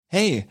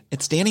Hey,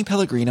 it's Danny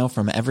Pellegrino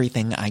from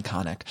Everything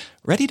Iconic.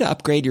 Ready to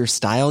upgrade your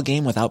style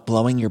game without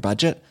blowing your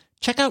budget?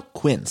 Check out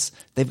Quince.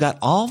 They've got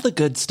all the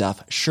good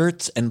stuff,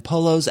 shirts and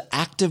polos,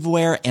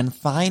 activewear, and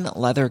fine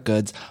leather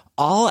goods,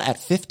 all at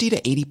 50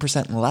 to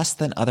 80% less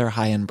than other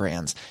high-end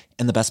brands.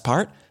 And the best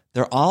part?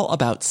 They're all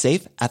about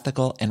safe,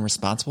 ethical, and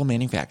responsible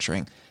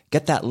manufacturing.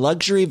 Get that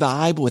luxury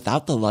vibe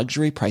without the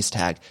luxury price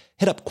tag.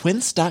 Hit up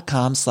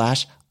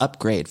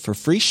quince.com/upgrade for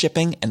free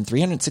shipping and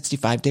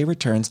 365-day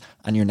returns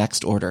on your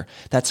next order.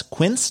 That's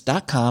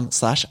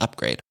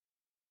quince.com/upgrade.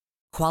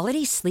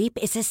 Quality sleep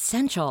is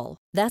essential.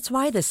 That's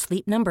why the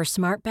Sleep Number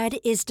Smart Bed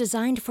is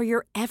designed for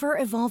your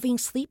ever-evolving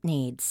sleep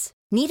needs.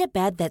 Need a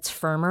bed that's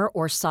firmer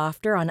or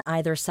softer on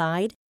either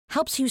side?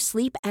 Helps you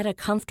sleep at a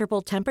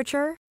comfortable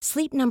temperature?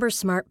 Sleep Number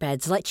Smart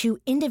Beds let you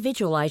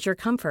individualize your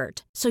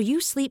comfort, so you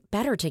sleep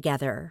better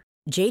together.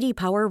 J.D.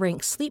 Power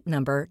ranks Sleep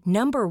Number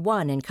number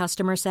 1 in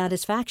customer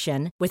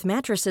satisfaction with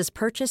mattresses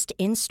purchased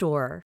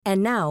in-store.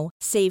 And now,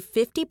 save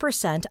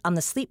 50% on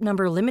the Sleep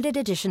Number Limited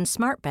Edition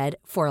Smart Bed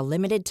for a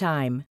limited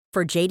time.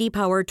 For J.D.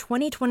 Power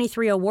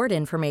 2023 award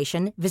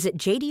information, visit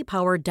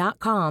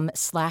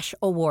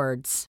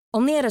jdpower.com/awards.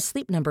 Only at a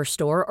Sleep Number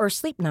store or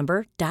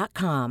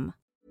sleepnumber.com.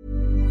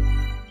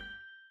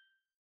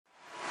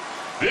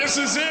 This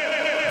is it.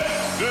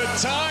 The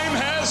time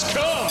has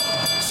come.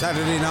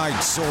 Saturday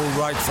night's all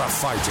right for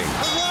fighting.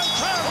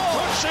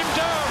 Push him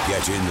down.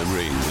 Get in the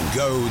ring and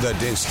go the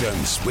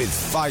distance with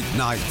Fight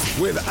Night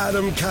with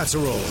Adam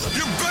Catterall.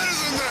 You're better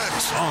than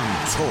that. On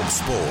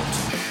TalkSport.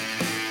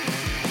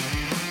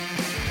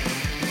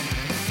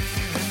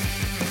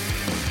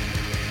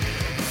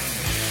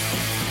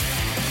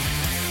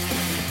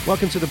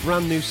 Welcome to the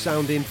brand new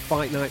sounding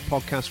Fight Night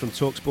podcast from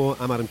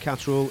TalkSport. I'm Adam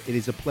Catterall. It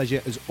is a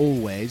pleasure, as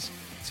always,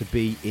 to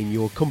be in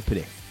your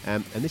company.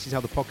 And this is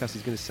how the podcast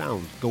is going to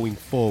sound going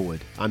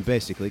forward. I'm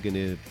basically going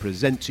to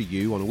present to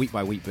you on a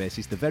week-by-week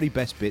basis the very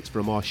best bits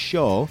from our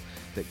show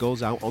that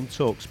goes out on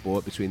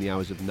TalkSport between the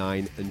hours of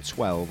 9 and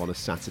 12 on a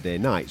Saturday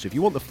night. So if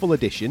you want the full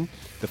edition,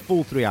 the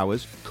full 3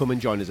 hours, come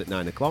and join us at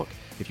 9 o'clock.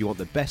 If you want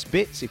the best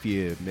bits, if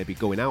you're maybe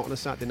going out on a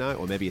Saturday night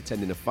or maybe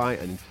attending a fight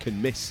and can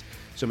miss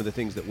some of the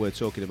things that we're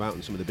talking about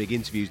and some of the big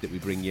interviews that we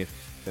bring you,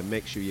 then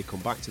make sure you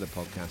come back to the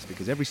podcast,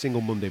 because every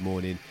single Monday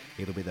morning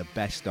it'll be the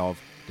best of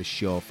the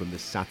show from the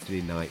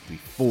Saturday night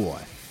before.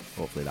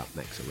 Hopefully that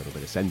makes a little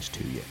bit of sense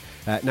to you.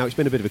 Now, it's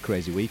been a bit of a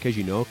crazy week. As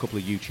you know, a couple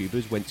of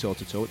YouTubers went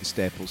toe-to-toe at the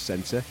Staples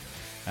Center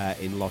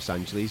in Los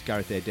Angeles.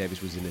 Gareth A.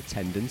 Davis was in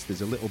attendance.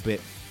 There's a little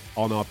bit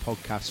on our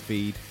podcast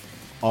feed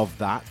of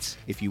that.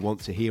 If you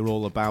want to hear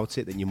all about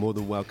it, then you're more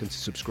than welcome to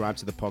subscribe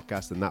to the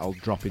podcast, and that'll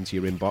drop into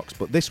your inbox.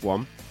 But this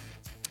one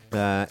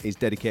is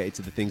dedicated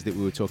to the things that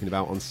we were talking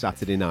about on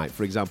Saturday night.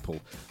 For example,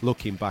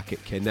 looking back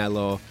at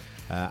Canelo,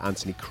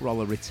 Anthony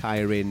Crolla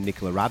retiring,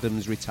 Nicola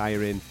Adams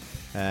retiring,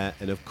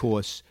 and of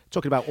course,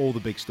 talking about all the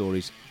big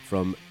stories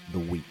from the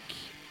week.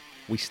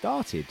 We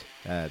started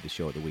the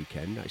show at the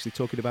weekend actually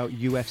talking about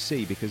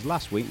UFC, because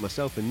last week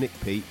myself and Nick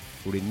Pete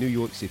were in New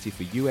York City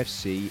for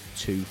UFC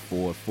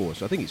 244.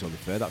 So I think it's only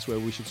fair that's where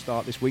we should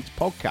start this week's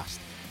podcast,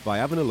 by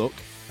having a look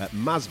at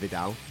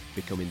Masvidal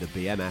becoming the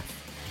BMF.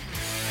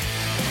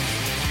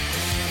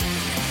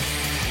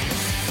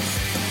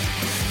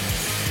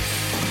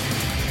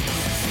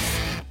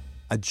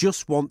 I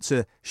just want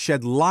to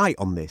shed light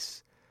on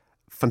this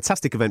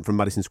fantastic event from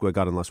Madison Square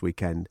Garden last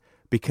weekend,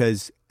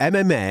 because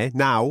MMA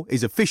now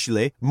is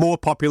officially more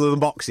popular than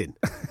boxing,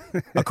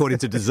 according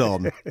to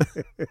DAZN,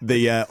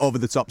 the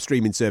over-the-top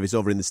streaming service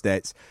over in the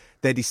States.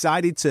 They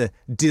decided to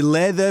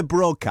delay their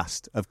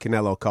broadcast of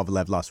Canelo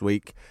Kovalev last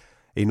week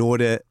in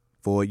order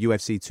for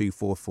UFC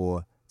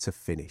 244 to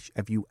finish.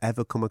 Have you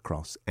ever come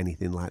across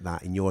anything like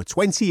that in your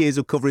 20 years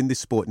of covering this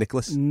sport,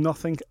 Nicholas?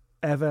 Nothing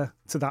ever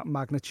to that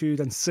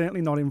magnitude, and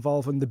certainly not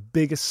involving the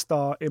biggest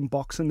star in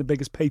boxing, the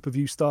biggest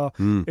pay-per-view star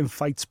in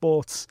fight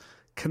sports.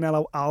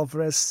 Canelo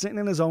Alvarez sitting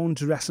in his own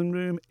dressing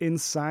room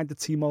inside the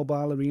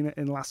T-Mobile Arena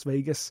in Las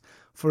Vegas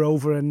for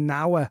over an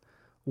hour,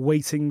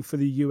 waiting for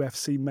the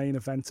UFC main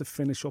event to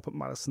finish up at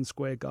Madison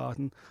Square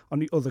Garden on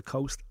the other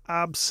coast.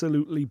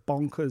 Absolutely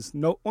bonkers.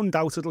 No,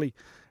 undoubtedly,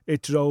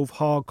 it drove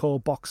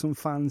hardcore boxing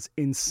fans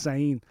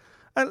insane.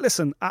 And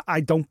listen, I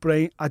don't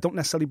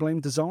necessarily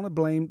blame DAZN. I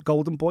blame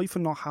Golden Boy for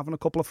not having a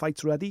couple of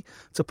fights ready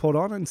to put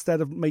on,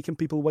 instead of making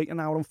people wait an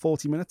hour and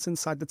 40 minutes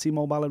inside the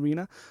T-Mobile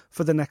Arena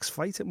for the next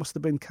fight. It must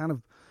have been kind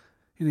of,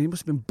 he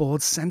must have been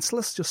bored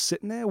senseless just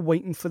sitting there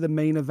waiting for the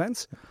main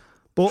event.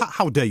 But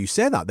how dare you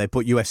say that? They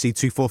put UFC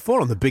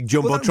 244 on the big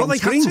Jumbotron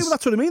screens. Had to,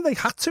 that's what I mean. They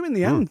had to in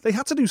the end. They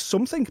had to do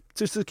something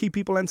just to keep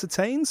people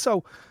entertained.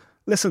 So,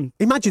 listen.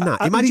 Imagine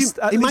that.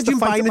 Imagine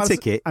buying a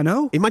ticket. I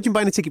know. Imagine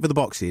buying a ticket for the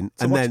boxing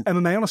and then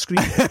MMA on a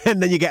screen.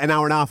 And then you get an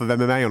hour and a half of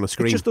MMA on a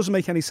screen. It just doesn't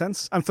make any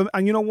sense.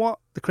 And you know what?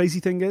 The crazy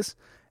thing is,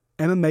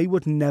 MMA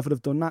would never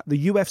have done that.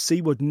 The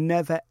UFC would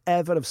never,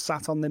 ever have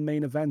sat on the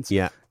main event.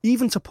 Yeah.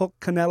 Even to put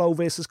Canelo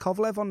versus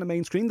Kovalev on the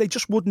main screen, they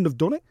just wouldn't have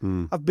done it.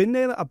 I've been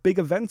there at big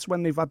events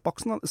when they've had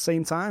boxing on at the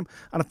same time,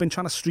 and I've been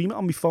trying to stream it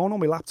on my phone, on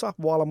my laptop,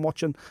 while I'm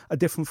watching a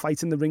different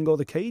fight in the ring or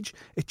the cage.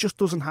 It just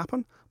doesn't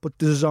happen. But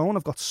DAZN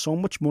have got so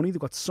much money, they've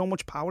got so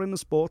much power in the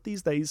sport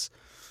these days.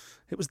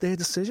 It was their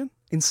decision.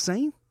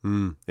 Insane.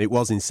 It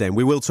was insane.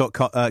 We will talk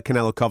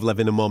Canelo Kovalev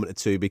in a moment or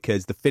two,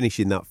 because the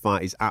finish in that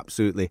fight is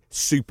absolutely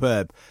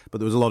superb. But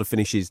there was a lot of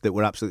finishes that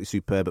were absolutely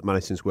superb at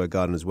Madison Square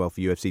Garden as well for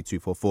UFC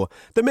 244.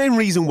 The main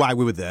reason why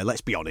we were there,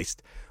 let's be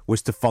honest,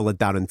 was to follow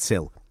Darren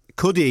Till.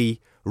 Could he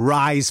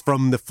rise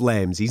from the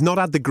flames? He's not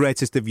had the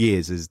greatest of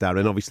years as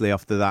Darren, obviously,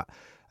 after that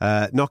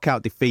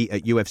knockout defeat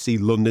at UFC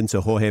London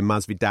to Jorge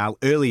Masvidal.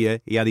 Earlier,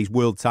 he had his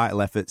world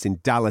title efforts in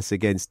Dallas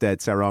against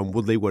Tyron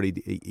Woodley, where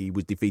he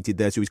was defeated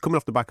there. So he's coming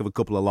off the back of a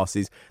couple of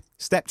losses,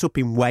 stepped up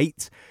in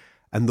weight,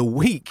 and the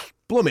week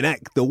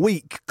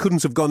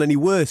couldn't have gone any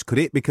worse, could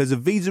it? Because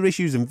of visa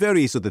issues and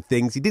various other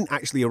things, he didn't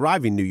actually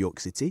arrive in New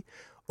York City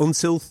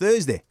until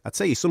Thursday. I'd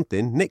tell you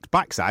something, Nick's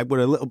backside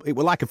were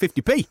like a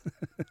 50p.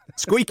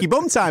 Squeaky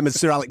bum time, as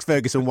Sir Alex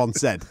Ferguson once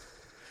said.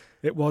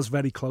 It was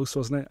very close,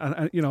 wasn't it?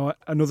 And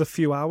another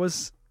few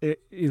hours, he'd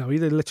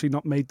literally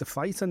not made the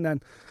fight. And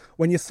then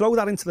when you throw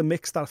that into the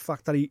mix, that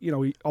fact that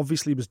he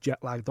obviously was jet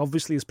lagged,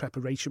 obviously his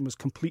preparation was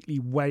completely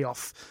way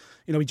off.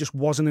 He just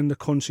wasn't in the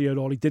country at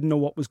all. He didn't know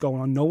what was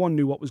going on. No one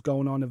knew what was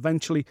going on.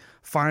 Eventually,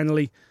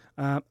 finally,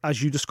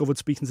 as you discovered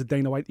speaking to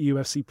Dana White, the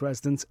UFC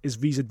president, his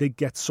visa did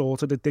get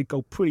sorted. It did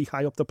go pretty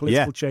high up the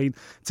political chain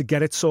to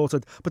get it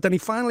sorted. But then he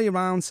finally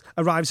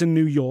arrives in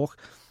New York.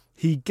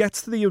 He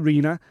gets to the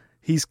arena.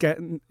 He's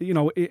getting,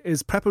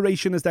 his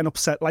preparation is then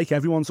upset, like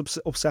everyone's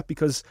upset,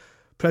 because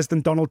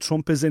President Donald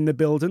Trump is in the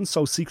building,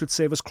 so Secret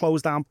Service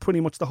closed down pretty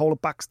much the whole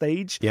of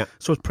backstage. Yeah.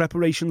 So his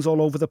preparation's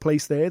all over the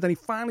place there. Then he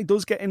finally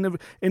does get in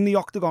the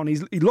octagon.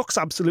 He looks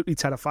absolutely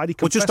terrified. He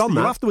confessed to you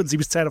afterwards he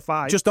was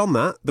terrified. Just on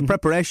that, the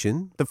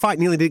preparation, the fight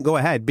nearly didn't go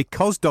ahead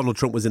because Donald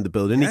Trump was in the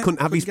building. Yeah, he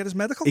couldn't get his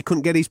medical. He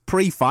couldn't get his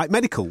pre-fight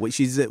medical,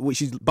 which is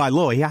by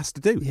law he has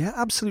to do. Yeah,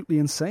 absolutely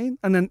insane.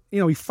 And then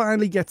he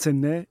finally gets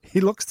in there. He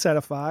looks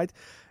terrified.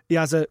 He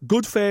has a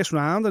good first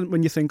round, and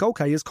when you think,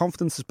 okay, his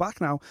confidence is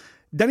back now,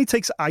 then he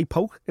takes an eye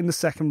poke in the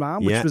second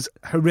round, which was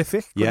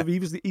horrific. Could have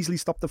easily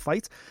stopped the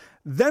fight.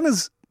 Then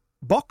his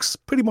box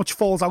pretty much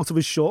falls out of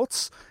his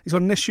shorts. He's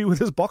got an issue with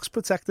his box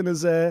protecting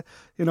his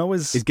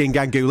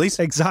gingangoolies.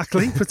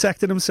 Exactly,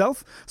 protecting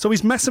himself. So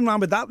he's messing around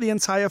with that the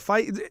entire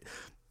fight.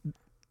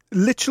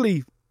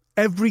 Literally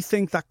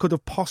everything that could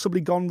have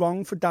possibly gone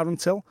wrong for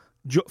Darren Till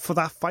for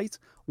that fight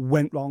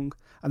went wrong.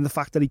 And the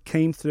fact that he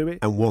came through it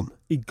and won,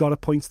 he got a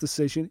points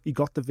decision, he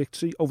got the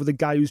victory over the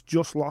guy who's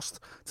just lost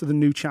to the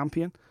new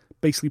champion,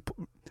 basically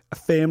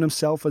affirming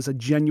himself as a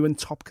genuine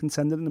top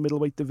contender in the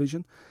middleweight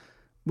division.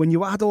 When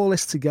you add all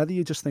this together,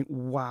 you just think,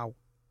 wow.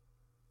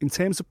 In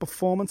terms of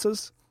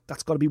performances,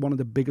 that's got to be one of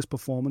the biggest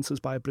performances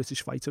by a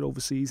British fighter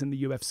overseas in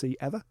the UFC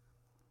ever.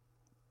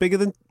 Bigger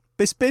than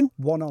Bisping?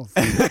 One of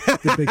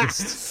the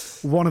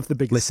biggest. One of the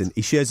biggest. Listen,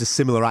 he shares a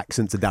similar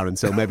accent to Darren,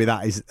 so maybe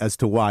that is as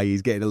to why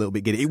he's getting a little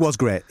bit giddy. It was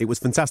great. It was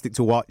fantastic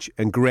to watch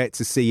and great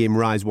to see him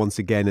rise once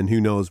again, and who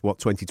knows what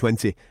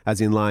 2020 has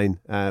in line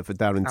for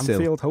Darren Till.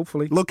 Anfield,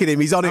 hopefully. Look at him,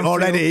 he's on it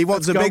already. He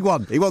wants a big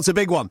one. He wants a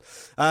big one.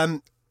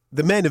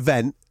 The main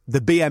event,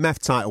 the BMF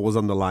title was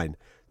on the line.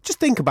 Just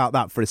think about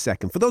that for a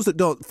second. For those that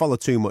don't follow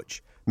too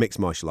much mixed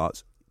martial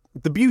arts,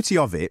 the beauty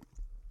of it,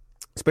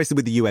 especially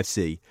with the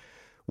UFC,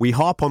 we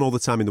harp on all the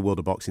time in the world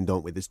of boxing,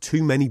 don't we? There's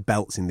too many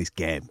belts in this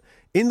game.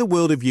 In the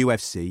world of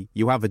UFC,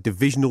 you have a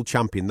divisional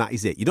champion. That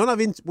is it. You don't have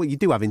you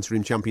do have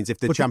interim champions if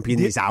the champion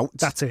is out.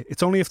 That's it.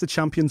 It's only if the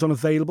champion's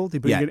unavailable they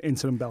bring in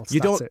interim belts.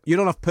 You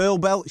don't have pearl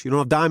belts. You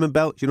don't have diamond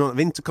belts. You don't have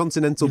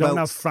intercontinental belts. You don't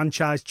have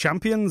franchise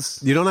champions.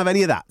 You don't have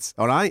any of that.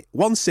 All right.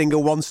 One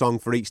single, one song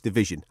for each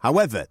division.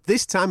 However,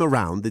 this time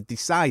around, they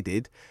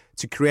decided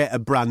to create a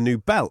brand new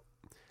belt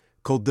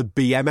called the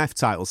BMF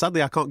title.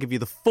 Sadly, I can't give you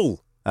the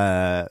full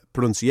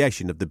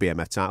pronunciation of the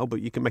BMF title,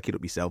 but you can make it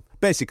up yourself.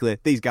 Basically,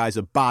 these guys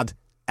are bad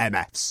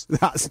MFs.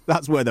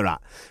 That's where they're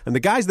at. And the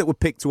guys that were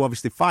picked to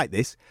obviously fight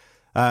this,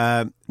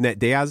 Nate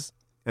Diaz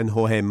and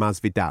Jorge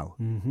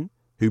Masvidal,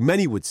 who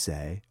many would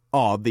say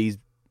are these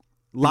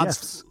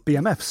lads.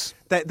 BMFs.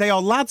 They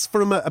are lads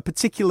from a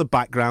particular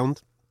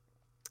background.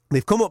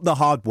 They've come up the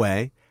hard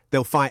way.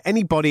 They'll fight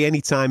anybody,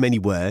 anytime,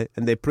 anywhere,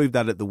 and they proved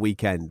that at the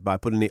weekend by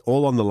putting it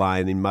all on the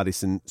line in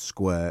Madison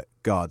Square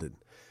Garden.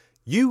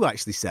 You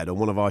actually said on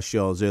one of our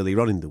shows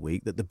earlier on in the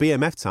week that the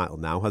BMF title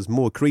now has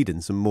more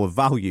credence and more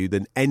value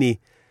than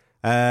any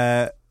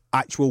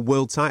actual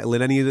world title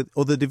in any of the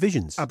other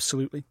divisions.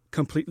 Absolutely.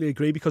 Completely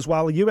agree. Because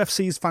while the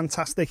UFC is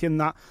fantastic in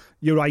that,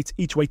 you're right,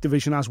 each weight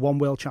division has one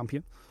world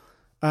champion,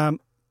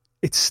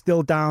 it's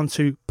still down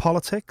to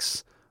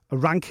politics, a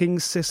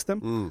rankings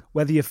system,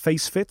 whether your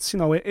face fits. You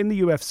know, in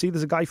the UFC,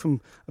 there's a guy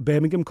from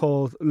Birmingham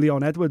called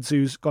Leon Edwards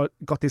who's got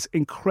this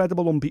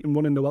incredible unbeaten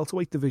run in the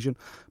welterweight division,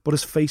 but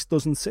his face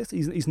doesn't sit.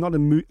 He's not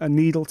a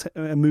needle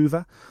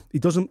mover. He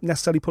doesn't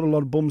necessarily put a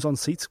lot of bums on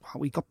seats.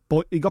 Wow,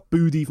 he got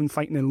booed even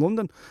fighting in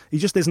London. He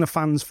just isn't a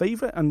fan's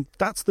favourite, and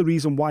that's the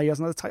reason why he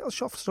hasn't had a title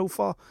shot so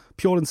far.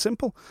 Pure and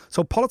simple.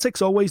 So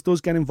politics always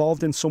does get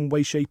involved in some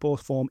way, shape or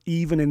form,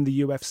 even in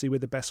the UFC where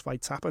the best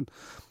fights happen.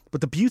 But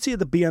the beauty of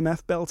the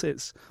BMF belt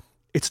is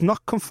it's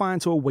not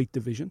confined to a weight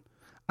division,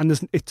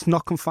 and it's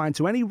not confined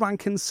to any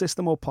ranking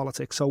system or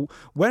politics. So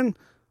when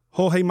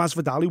Jorge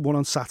Masvidal, who won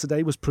on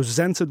Saturday, was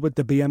presented with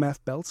the BMF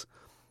belt,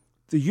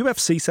 the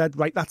UFC said,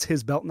 right, that's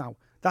his belt now.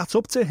 That's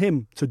up to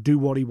him to do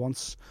what he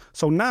wants.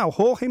 So now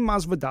Jorge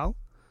Masvidal,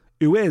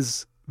 who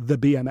is the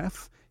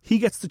BMF, he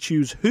gets to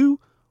choose who,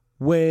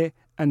 where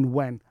and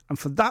when. And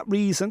for that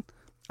reason,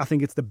 I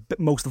think it's the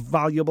most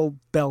valuable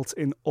belt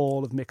in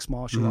all of mixed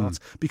martial arts,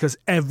 because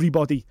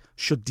everybody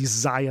should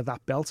desire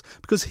that belt,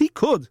 because he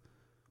could,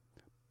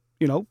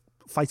 you know,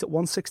 fight at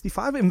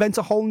 165, invent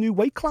a whole new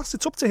weight class.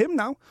 It's up to him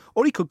now.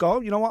 Or he could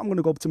go, you know what, I'm going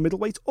to go up to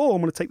middleweight, or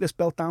I'm going to take this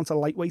belt down to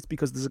lightweight,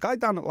 because there's a guy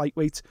down at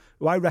lightweight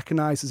who I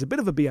recognise as a bit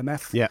of a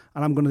BMF,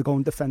 and I'm going to go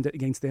and defend it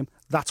against him.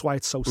 That's why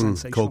it's so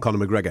sensational. Called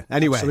Conor McGregor.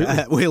 Anyway,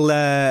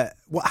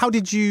 how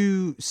did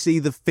you see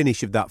the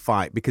finish of that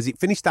fight? Because it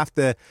finished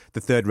after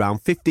the third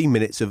round, 15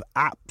 minutes of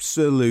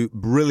absolute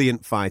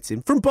brilliant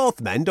fighting from both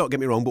men, don't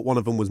get me wrong, but one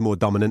of them was more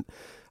dominant.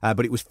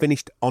 But it was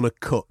finished on a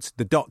cut.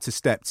 The doctor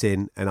stepped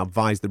in and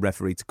advised the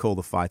referee to call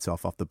the fight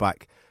off the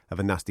back of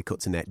a nasty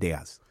cut to Nate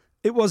Diaz.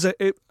 It was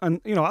and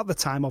you know, at the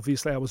time,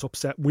 obviously, I was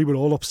upset. We were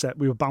all upset.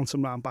 We were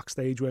bouncing around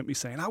backstage, weren't we,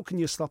 saying, how can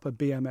you stop a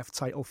BMF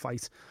title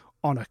fight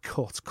on a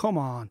cut? Come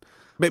on.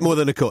 A bit more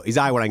than a cut. His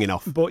eye were hanging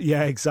off. But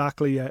yeah,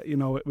 exactly. Yeah. You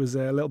know, it was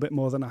a little bit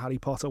more than a Harry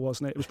Potter,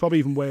 wasn't it? It was probably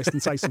even worse than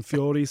Tyson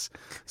Fury's.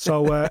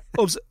 So,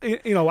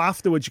 you know,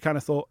 afterwards, you kind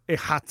of thought it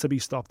had to be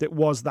stopped. It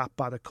was that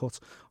bad a cut.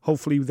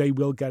 Hopefully, they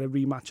will get a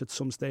rematch at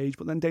some stage.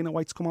 But then Dana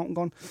White's come out and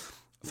gone,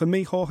 for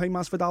me, Jorge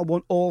Masvidal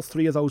won all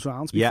three of those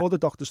rounds before the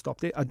doctor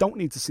stopped it. I don't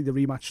need to see the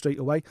rematch straight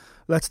away.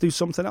 Let's do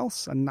something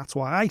else. And that's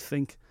why I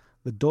think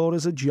the door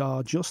is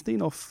ajar just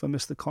enough for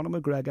Mr.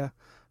 Conor McGregor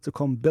to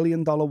come $1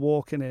 billion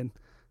walking in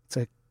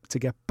to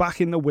get back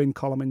in the win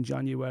column in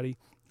January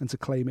and to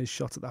claim his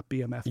shot at that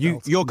BMF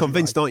belt. You're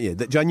convinced, aren't you,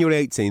 that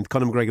January 18th,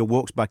 Conor McGregor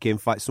walks back in,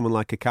 fights someone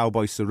like a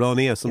Cowboy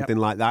Cerrone or something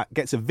like that,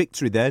 gets a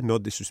victory there, no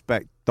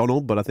disrespect,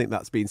 Donald, but I think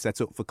that's being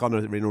set up for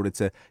Conor in order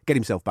to get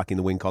himself back in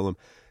the win column.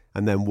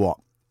 And then what?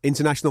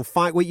 International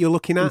Fight Week you're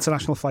looking at?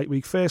 International Fight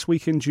Week. First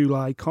week in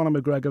July,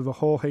 Conor McGregor v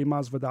Jorge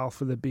Masvidal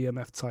for the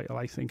BMF title.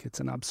 I think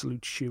it's an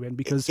absolute shoe-in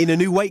because... In a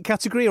new weight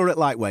category or at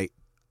lightweight?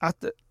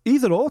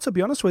 Either or, to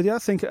be honest with you. I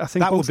think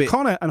both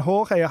Conor and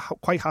Jorge are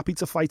quite happy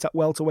to fight at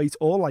welterweight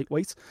or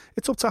lightweight.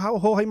 It's up to how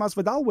Jorge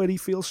Masvidal, where he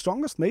feels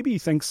strongest. Maybe he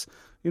thinks,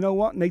 you know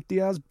what, Nate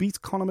Diaz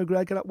beat Conor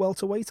McGregor at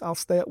welterweight. I'll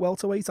stay at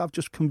welterweight. I've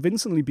just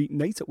convincingly beaten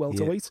Nate at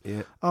welterweight.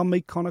 Yeah. I'll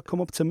make Conor come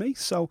up to me.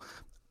 So,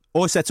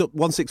 or set up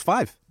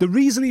 165. The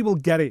reason he will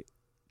get it,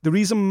 the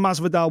reason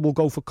Masvidal will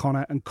go for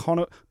Conor, and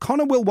Conor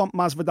will want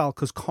Masvidal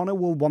because Conor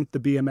will want the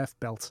BMF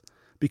belt,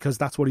 because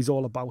that's what he's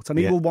all about. And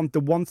he will want the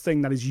one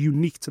thing that is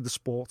unique to the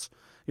sport.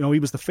 You know,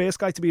 he was the first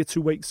guy to be a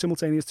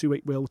simultaneous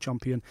two-weight world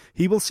champion.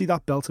 He will see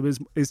that belt as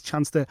his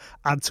chance to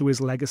add to his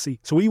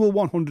legacy. So he will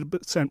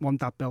 100%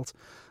 want that belt.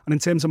 And in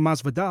terms of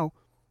Masvidal,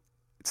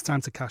 it's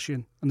time to cash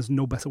in. And there's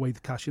no better way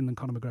to cash in than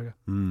Conor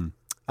McGregor.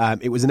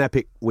 It was an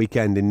epic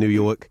weekend in New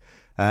York.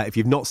 If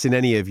you've not seen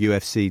any of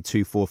UFC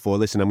 244,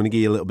 listen, I'm going to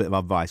give you a little bit of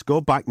advice.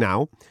 Go back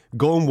now.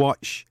 Go and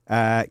watch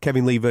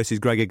Kevin Lee versus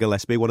Gregor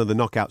Gillespie, one of the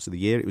knockouts of the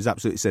year. It was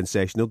absolutely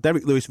sensational.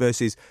 Derek Lewis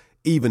versus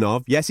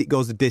Ivanov. Yes, it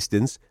goes the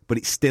distance, but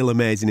it's still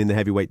amazing in the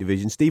heavyweight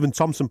division. Stephen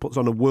Thompson puts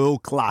on a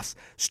world-class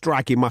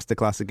striking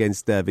masterclass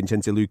against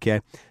Vincenzo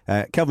Luque.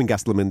 Kelvin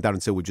Gastelum and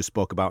Darren Silva just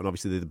spoke about, and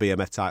obviously the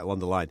BMF title on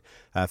the line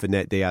for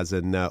Nate Diaz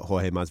and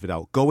Jorge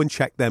Masvidal. Go and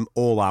check them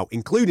all out,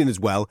 including as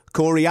well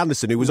Corey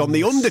Anderson, who was on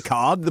the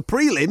undercard, the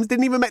prelims,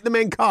 didn't even make the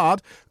main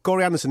card.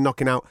 Corey Anderson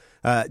knocking out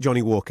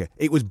Johnny Walker.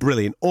 It was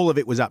brilliant. All of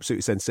it was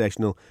absolutely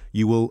sensational.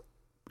 You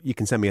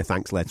can send me a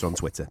thanks later on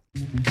Twitter.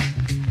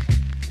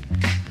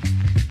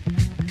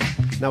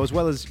 Now, as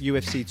well as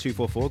UFC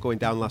 244 going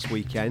down last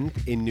weekend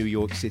in New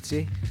York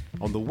City,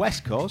 on the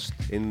West Coast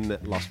in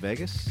Las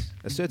Vegas,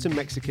 a certain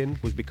Mexican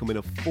was becoming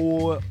a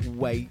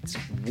 4-weight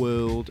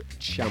world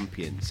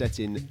champion,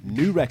 setting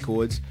new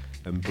records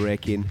and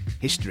breaking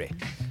history.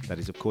 That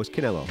is, of course,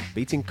 Canelo,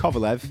 beating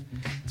Kovalev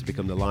to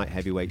become the light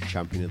heavyweight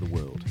champion of the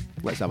world.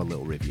 Let's have a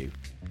little review.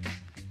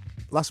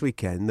 Last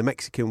weekend, the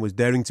Mexican was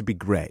daring to be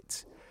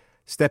great,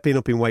 stepping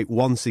up in weight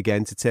once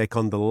again to take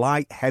on the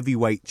light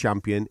heavyweight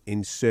champion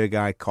in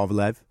Sergey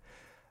Kovalev.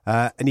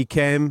 And he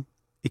came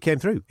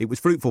through. It was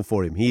fruitful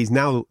for him. He is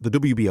now the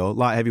WBO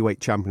light heavyweight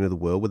champion of the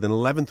world with an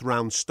 11th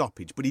round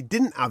stoppage. But he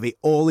didn't have it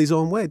all his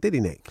own way, did he,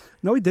 Nick?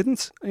 No, he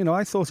didn't. You know,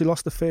 I thought he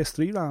lost the first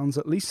 3 rounds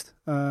at least.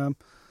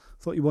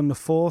 Thought he won the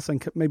 4th,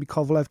 and maybe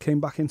Kovalev came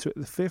back into it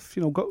the 5th.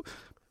 You know,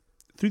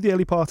 through the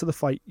early part of the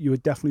fight, you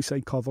would definitely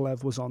say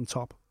Kovalev was on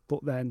top,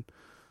 but then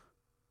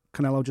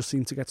Canelo just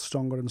seemed to get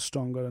stronger and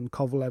stronger, and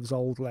Kovalev's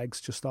old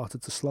legs just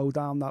started to slow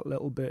down that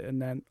little bit.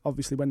 And then,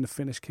 obviously, when the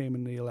finish came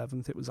in the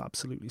 11th, it was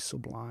absolutely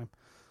sublime.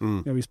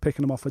 You know, he's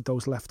picking him off with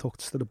those left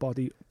hooks to the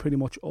body pretty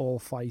much all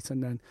fight,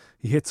 and then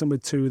he hits him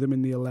with 2 of them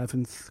in the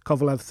 11th.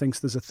 Kovalev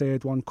thinks there's a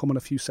third one coming a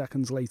few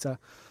seconds later,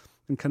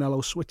 and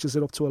Canelo switches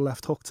it up to a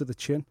left hook to the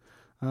chin.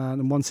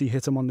 And once he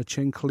hit him on the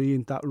chin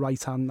clean, that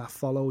right hand that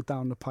followed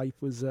down the pipe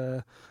was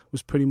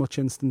pretty much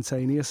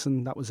instantaneous,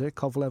 and that was it.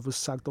 Kovalev was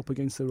sagged up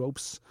against the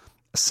ropes.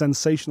 A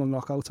sensational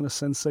knockout and a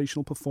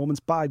sensational performance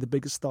by the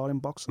biggest star in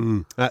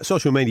boxing.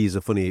 Social media is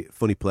a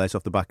funny place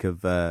off the back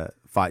of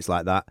fights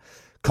like that.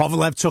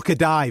 Kovalev took a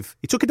dive.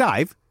 He took a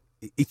dive.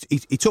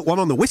 He took one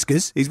on the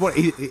whiskers. Is what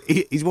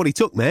he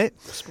took, mate.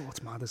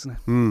 Sport's mad, isn't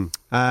it?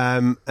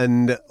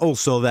 And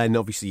also, then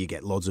obviously you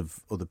get loads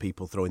of other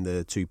people throwing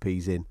the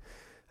 2Ps in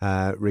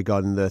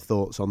regarding their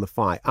thoughts on the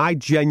fight. I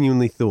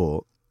genuinely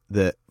thought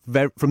that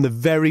from the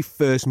very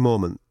first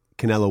moment,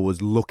 Canelo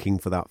was looking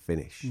for that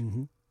finish.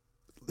 Mm-hmm.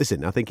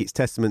 Listen, I think it's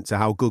testament to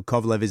how good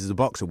Kovalev is as a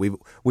boxer.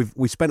 We've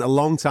spent a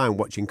long time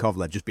watching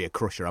Kovalev just be a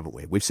crusher, haven't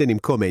we? We've seen him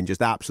come in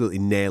just absolutely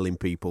nailing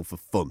people for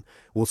fun.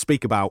 We'll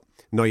speak about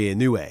Naoya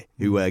Inoue,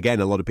 who again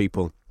a lot of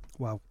people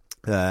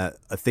are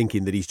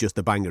thinking that he's just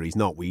a banger. He's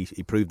not.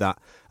 He proved that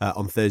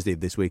on Thursday of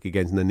this week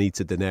against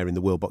Nonito Donaire in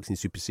the World Boxing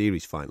Super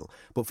Series final.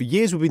 But for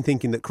years we've been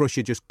thinking that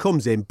Crusher just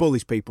comes in,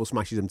 bullies people,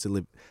 smashes them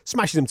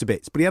to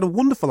bits. But he had a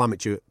wonderful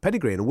amateur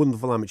pedigree and a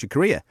wonderful amateur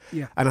career.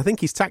 Yeah. And I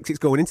think his tactics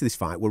going into this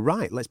fight were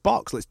right. Let's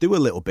box, let's do a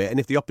little bit, and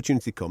if the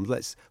opportunity comes,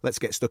 let's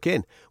get stuck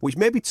in. Which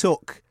maybe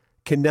took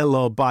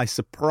Canelo by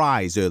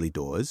surprise early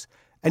doors.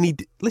 And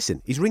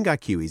his ring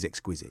IQ is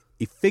exquisite.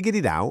 He figured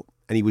it out.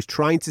 And he was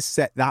trying to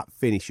set that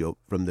finish up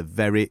from the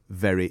very,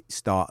 very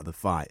start of the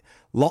fight.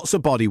 Lots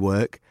of body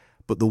work,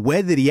 but the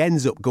way that he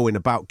ends up going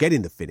about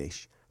getting the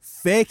finish,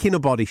 faking a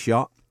body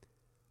shot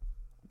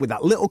with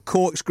that little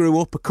corkscrew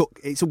uppercut.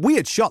 It's a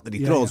weird shot that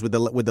he throws with the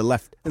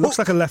left. It looks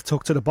like a left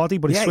hook to the body,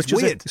 but he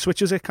switches it.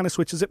 Switches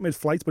it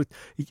mid-flight, but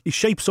he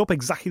shapes up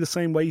exactly the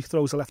same way he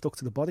throws a left hook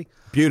to the body.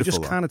 Beautiful. He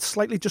just kind of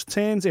slightly just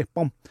turns it,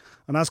 boom.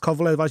 And as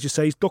Kovalev, as you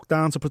say, he's ducked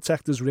down to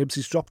protect his ribs.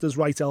 He's dropped his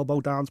right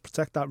elbow down to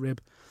protect that rib.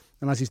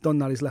 And as he's done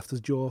that, he's left his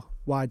jaw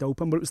wide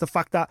open. But it was the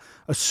fact that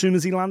as soon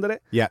as he landed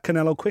it,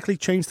 Canelo quickly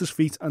changed his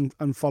feet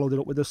and followed it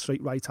up with a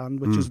straight right hand,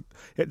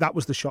 that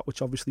was the shot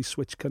which obviously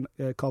switched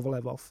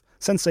Kovalev off.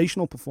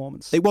 Sensational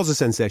performance. It was a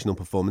sensational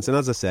performance. And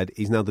as I said,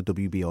 he's now the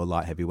WBO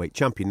light heavyweight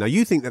champion. Now,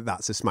 you think that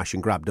that's a smash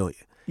and grab, don't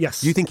you?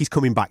 Yes. You think he's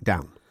coming back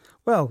down?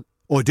 Well...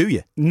 Or do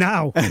you?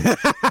 Now.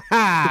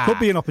 There could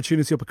be an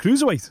opportunity up a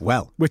cruiserweight.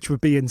 Well. Which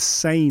would be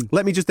insane.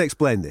 Let me just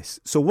explain this.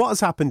 So what has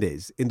happened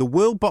is, in the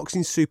World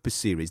Boxing Super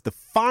Series, the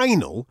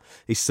final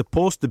is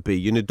supposed to be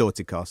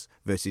Unidotikos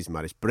versus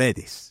Maris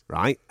Bredis,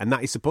 right? And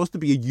that is supposed to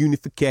be a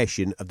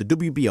unification of the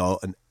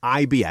WBO and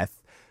IBF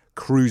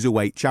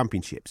Cruiserweight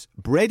Championships.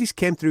 Bredis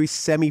came through his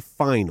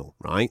semi-final,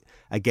 right,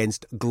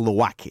 against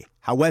Glowacki.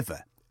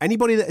 However,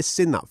 anybody that has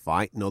seen that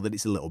fight know that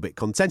it's a little bit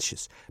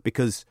contentious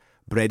because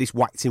Bredis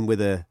whacked him with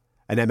an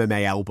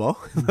MMA elbow.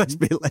 Let's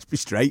be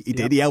straight. He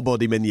did. He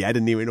elbowed him in the head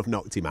and near enough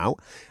knocked him out.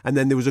 And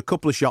then there was a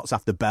couple of shots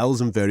after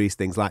bells and various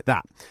things like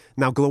that.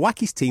 Now,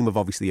 Glowacki's team have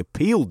obviously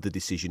appealed the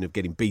decision of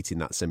getting beat in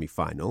that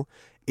semi-final.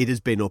 It has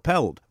been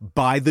upheld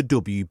by the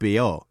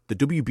WBO. The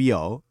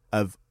WBO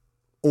have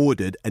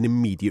ordered an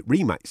immediate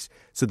rematch.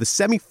 So the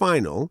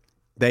semi-final,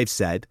 they've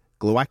said,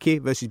 Glowacki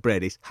versus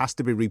Bredis has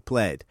to be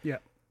replayed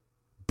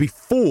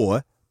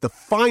before the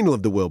final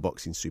of the World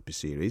Boxing Super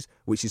Series,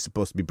 which is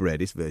supposed to be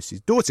Bredis versus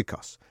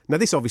Dorticos. Now,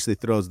 this obviously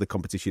throws the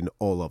competition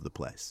all over the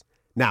place.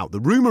 Now, the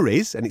rumour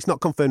is, and it's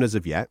not confirmed as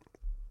of yet,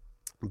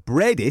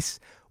 Bredis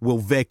will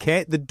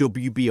vacate the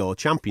WBO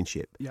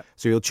championship. Yep.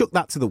 So he'll chuck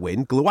that to the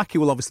wind. Glowacki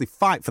will obviously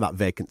fight for that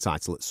vacant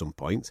title at some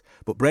point,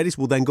 but Bredis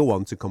will then go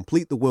on to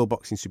complete the World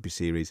Boxing Super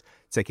Series,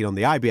 taking on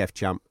the IBF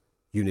champ,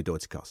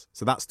 Unidotikos.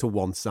 So that's to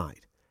one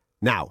side.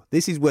 Now,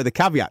 this is where the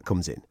caveat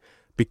comes in.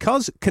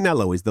 Because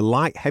Canelo is the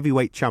light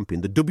heavyweight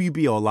champion, the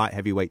WBO light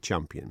heavyweight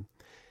champion,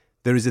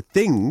 there is a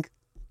thing,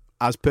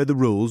 as per the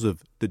rules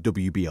of the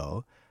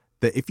WBO,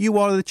 that if you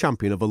are the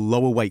champion of a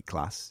lower weight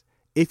class,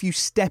 if you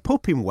step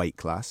up in weight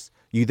class,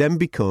 you then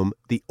become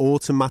the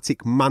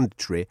automatic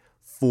mandatory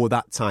for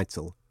that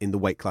title in the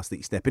weight class that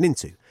you're stepping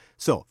into.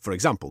 So, for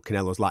example,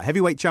 Canelo's light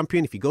heavyweight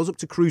champion, if he goes up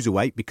to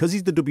cruiserweight, because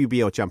he's the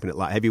WBO champion at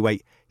light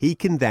heavyweight, he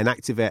can then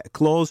activate a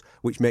clause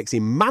which makes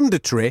him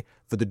mandatory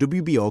for the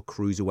WBO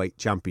cruiserweight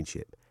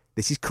championship.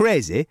 This is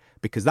crazy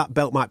because that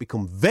belt might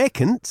become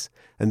vacant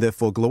and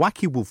therefore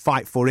Glowacki will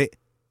fight for it.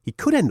 He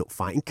could end up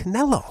fighting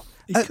Canelo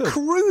at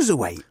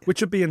cruiserweight.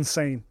 Which would be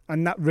insane.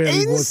 And that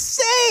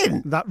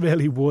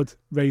really would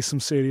raise some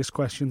serious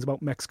questions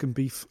about Mexican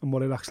beef and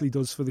what it actually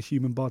does for the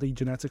human body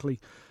genetically.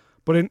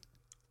 But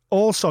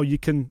also you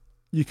can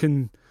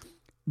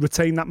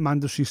retain that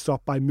mandatory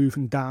stop by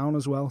moving down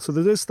as well. So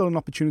there is still an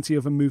opportunity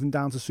of him moving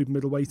down to super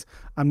middleweight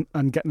and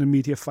getting an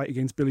immediate fight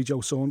against Billy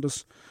Joe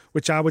Saunders,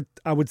 which I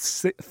would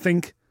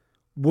think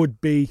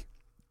would be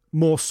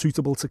more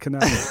suitable to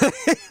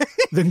Canelo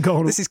than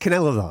going. This is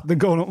Canelo, though. Than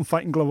going up and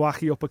fighting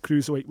Glowacki up at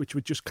cruiserweight, which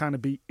would just kind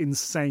of be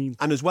insane.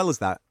 And as well as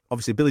that,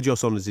 obviously Billy Joe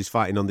Saunders is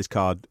fighting on this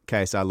card,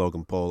 KSI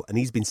Logan Paul, and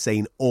he's been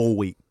saying all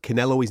week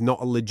Canelo is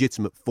not a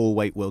legitimate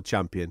full-weight world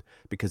champion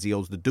because he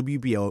holds the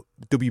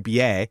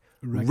WBA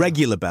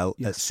regular belt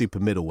at super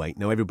middleweight.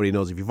 Now, everybody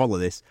knows if you follow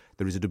this,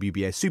 there is a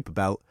WBA super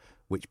belt,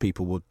 which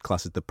people would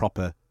class as the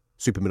proper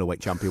super middleweight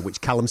champion, which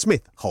Callum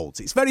Smith holds.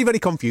 It's very, very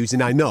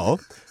confusing, I know,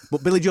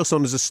 but Billy Joe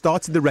Saunders has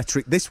started the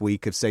rhetoric this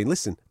week of saying,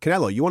 listen,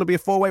 Canelo, you want to be a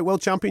 4-weight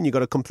world champion? You got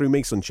to come through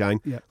me,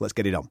 sunshine. Yeah. Let's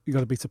get it on. You got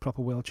to beat a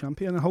proper world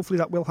champion, and hopefully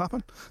that will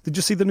happen. Did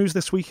you see the news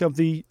this week of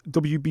the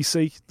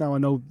WBC? Now, I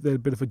know they're a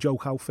bit of a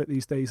joke outfit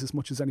these days as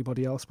much as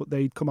anybody else, but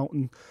they'd come out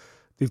and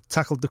they've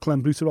tackled the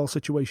clenbuterol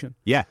situation.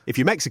 Yeah, if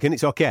you're Mexican,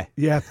 it's okay.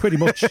 Yeah, pretty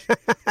much.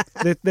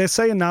 They're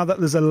saying now that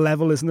there's a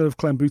level, isn't there, of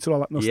clenbuterol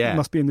that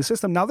must be in the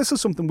system. Now, this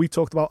is something we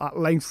talked about at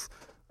length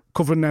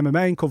covering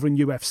MMA and covering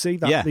UFC,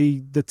 that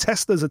the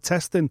testers are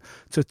testing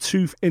to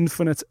too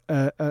infinite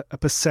a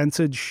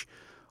percentage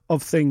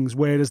of things,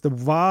 whereas the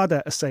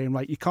WADA are saying,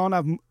 right, you can't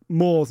have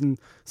more than,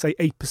 say,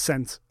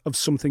 8% of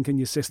something in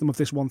your system, of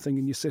this one thing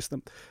in your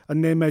system.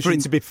 And they're measuring... For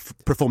it to be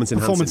performance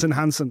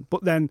enhancing.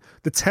 But then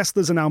the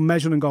testers are now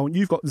measuring and going,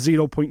 you've got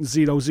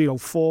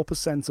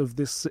 0.004% of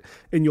this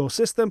in your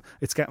system.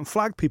 It's getting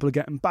flagged. People are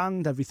getting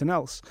banned, everything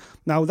else.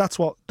 Now, that's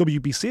what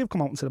WBC have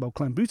come out and said about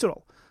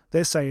clenbuterol.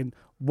 They're saying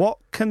what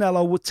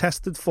Canelo was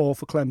tested for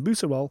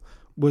clenbuterol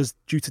was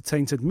due to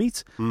tainted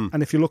meat.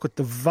 And if you look at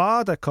the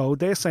VADA code,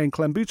 they're saying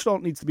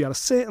clenbuterol needs to be at a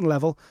certain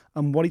level,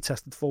 and what he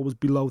tested for was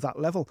below that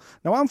level.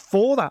 Now, I'm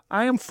for that.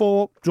 I am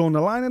for drawing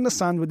a line in the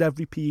sand with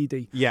every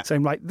PED. Yeah.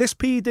 Saying, right, this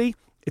PED,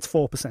 it's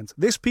 4%.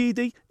 This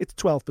PED, it's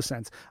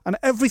 12%. And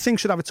everything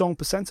should have its own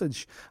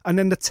percentage. And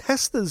then the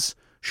testers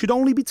should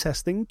only be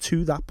testing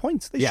to that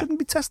point. They shouldn't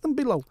be testing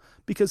below,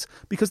 because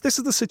this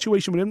is the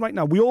situation we're in right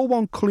now. We all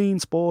want clean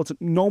sports,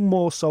 no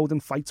more so than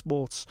fight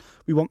sports.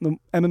 We want the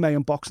MMA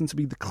and boxing to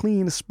be the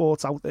cleanest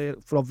sports out there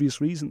for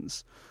obvious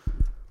reasons.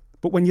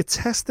 But when you're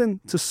testing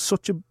to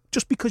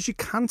just because you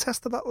can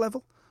test at that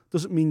level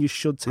doesn't mean you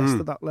should test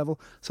at that level.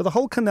 So the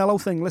whole Canelo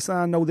thing, listen,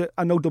 I know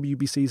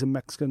WBC is a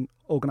Mexican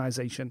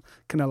organisation.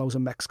 Canelo's a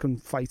Mexican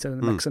fighter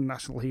and a Mexican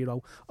national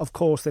hero. Of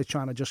course, they're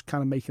trying to just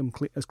kind of make him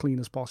as clean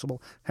as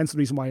possible. Hence the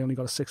reason why he only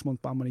got a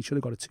 6-month ban when he should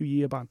have got a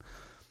 2-year ban.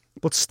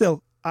 But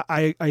still,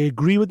 I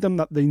agree with them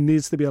that there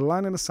needs to be a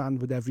line in the sand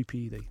with every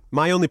PED.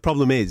 My only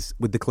problem is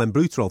with the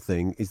clenbuterol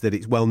thing is that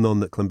it's well known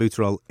that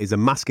clenbuterol is a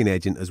masking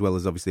agent as well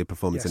as obviously a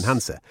performance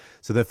enhancer.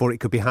 So therefore it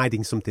could be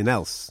hiding something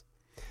else.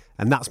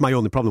 And that's my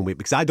only problem with it,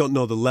 because I don't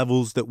know the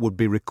levels that would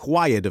be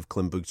required of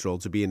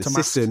clenbuterol to be in a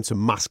system to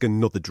mask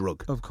another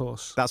drug. Of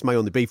course. That's my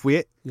only beef with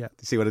it. Yeah.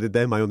 You see what I did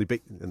there? My only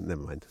beef.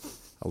 Never mind.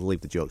 I'll leave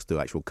the jokes to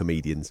actual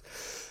comedians.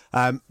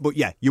 But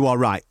yeah, you are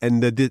right.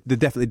 And there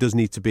definitely does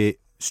need to be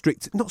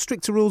not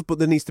stricter rules, but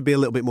there needs to be a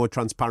little bit more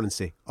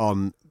transparency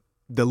on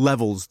the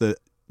levels that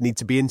need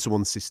to be in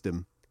someone's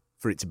system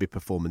for it to be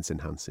performance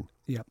enhancing.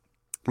 Yeah.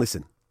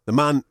 Listen, the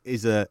man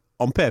is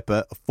on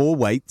paper a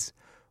 4-weight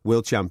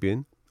world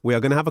champion. We are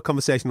going to have a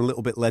conversation a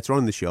little bit later on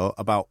in the show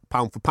about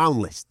pound-for-pound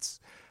lists,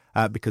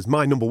 because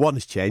my number one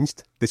has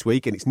changed this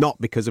week, and it's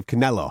not because of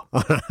Canelo.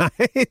 All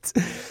right?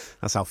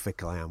 That's how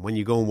fickle I am. When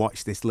you go and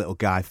watch this little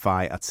guy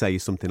fight, I'd tell you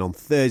something on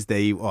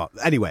Thursday.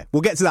 Anyway,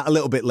 we'll get to that a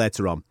little bit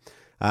later on.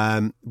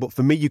 But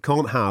for me, you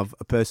can't have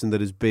a person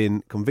that has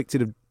been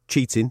convicted of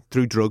cheating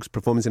through drugs,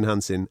 performance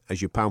enhancing,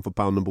 as your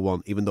pound-for-pound number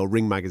one, even though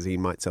Ring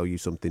Magazine might tell you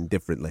something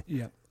differently.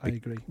 Yeah, I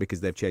agree.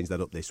 Because they've changed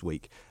that up this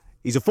week.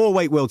 He's a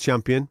 4-weight world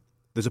champion.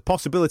 There's a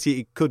possibility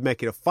he could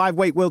make it a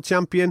 5-weight world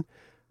champion.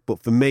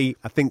 But for me,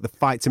 I think the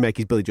fight to make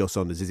is Billy Joe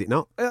Saunders, is it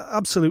not?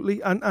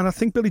 Absolutely. And I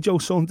think Billy Joe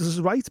Saunders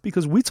is right,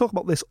 because we talk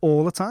about this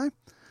all the time.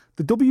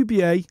 The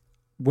WBA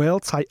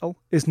world title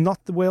is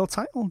not the world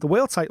title. The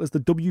world title is the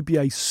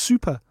WBA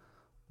Super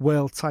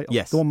World title.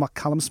 Yes. The one that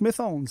Callum Smith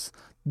owns.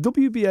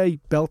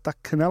 WBA belt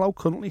that Canelo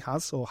currently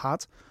has, or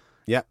had,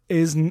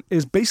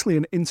 is basically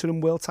an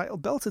interim world title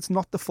belt. It's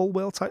not the full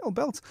world title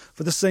belt.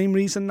 For the same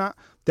reason that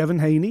Devin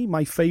Haney,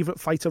 my favourite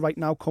fighter right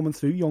now coming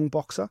through, young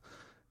boxer,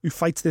 who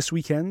fights this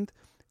weekend,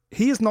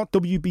 he is not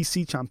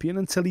WBC champion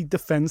until he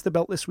defends the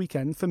belt this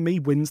weekend. For me,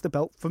 wins the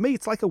belt. For me,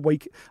 it's like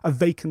a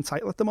vacant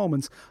title at the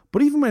moment.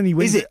 But even when he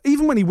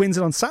wins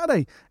it on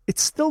Saturday,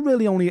 it's still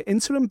really only an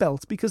interim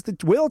belt, because the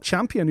world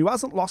champion who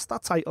hasn't lost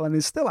that title and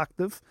is still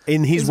active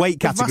in his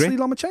weight category, Vasily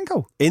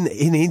Lomachenko.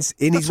 In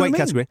his weight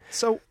category.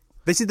 So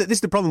This is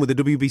the problem with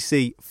the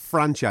WBC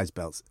franchise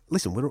belts.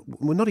 Listen,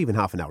 we're not even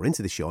half an hour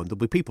into the show, and there'll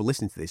be people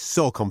listening to this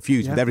so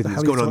confused with everything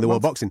that's going on in the world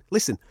of boxing.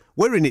 Listen,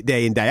 we're in it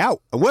day in, day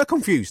out, and we're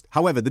confused.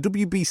 However, the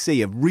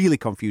WBC have really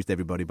confused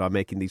everybody by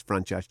making these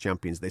franchise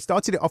champions. They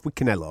started it off with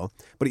Canelo,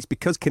 but it's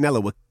because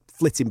Canelo were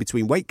flitting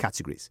between weight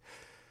categories.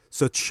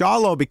 So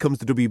Charlo becomes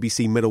the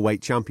WBC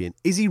middleweight champion.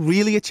 Is he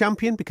really a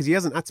champion? Because he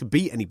hasn't had to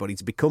beat anybody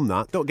to become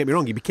that. Don't get me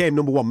wrong, he became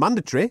number one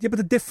mandatory. Yeah, but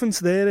the difference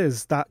there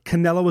is that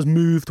Canelo has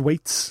moved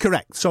weights.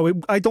 Correct. So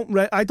I don't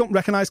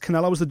recognise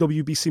Canelo as the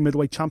WBC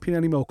middleweight champion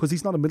anymore because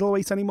he's not a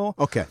middleweight anymore.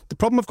 Okay. The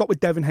problem I've got with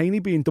Devin Haney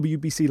being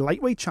WBC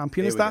lightweight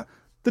champion is that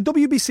the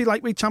WBC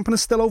lightweight champion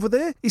is still over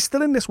there. He's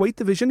still in this weight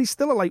division. He's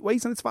still a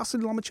lightweight, and it's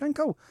Vasily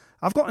Lomachenko.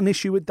 I've got an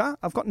issue with that.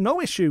 I've got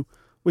no issue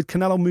with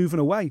Canelo moving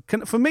away.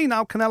 For me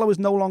now, Canelo is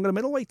no longer a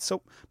middleweight, so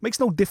it makes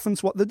no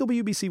difference what the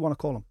WBC want to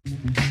call him.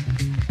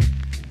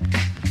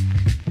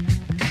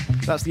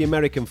 That's the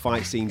American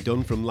fight scene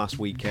done from last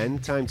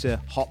weekend. Time to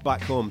hop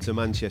back home to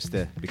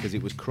Manchester because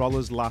it was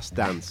Crawler's last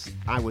dance.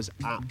 I was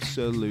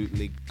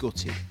absolutely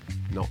gutted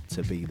not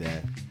to be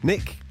there.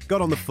 Nick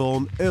got on the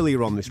phone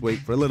earlier on this week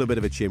for a little bit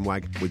of a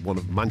chinwag with one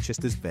of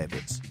Manchester's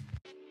favourites.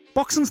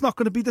 Boxing's not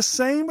going to be the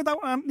same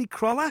without Anthony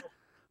Crawler.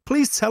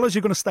 Please tell us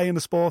you're going to stay in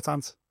the sport,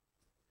 Ant.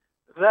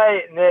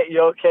 Right, Nick,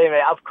 you okay,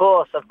 mate? Of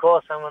course, I'm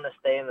going to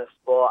stay in the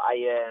sport.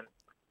 I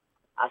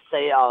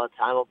say it all the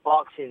time, but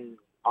boxing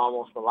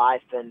almost my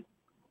life, and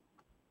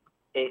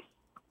it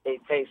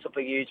takes up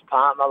a huge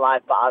part of my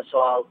life. But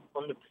I'll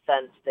 100%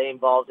 stay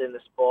involved in the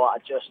sport. I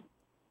just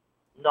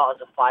not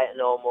as a fighter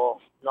no more.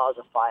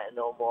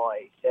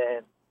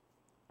 It's,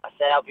 I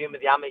say I'll be in with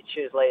the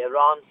amateurs later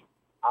on.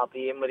 I'll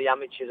be in with the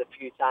amateurs a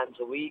few times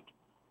a week.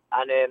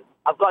 And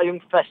I've got a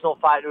young professional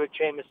fighter who I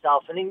train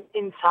myself. And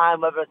in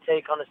time, whether I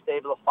take on a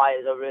stable of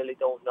fighters, I really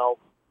don't know.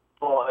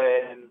 But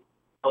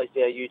it's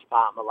been a huge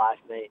part of my life,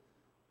 mate.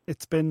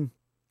 It's been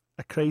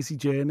a crazy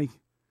journey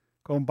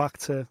going back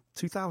to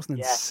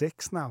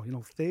 2006 now.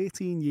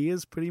 13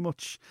 years pretty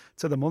much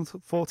to the month.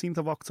 14th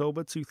of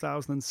October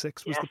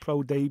 2006 was the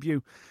pro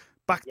debut.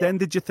 Back then,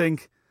 did you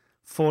think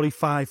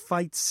 45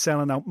 fights,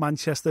 selling out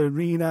Manchester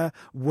Arena,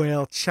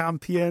 world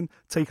champion,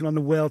 taking on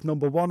the world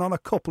number one on a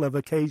couple of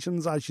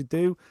occasions, as you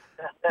do?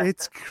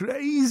 It's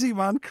crazy,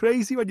 man.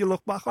 Crazy when you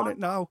look back on it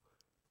now.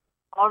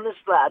 Honestly,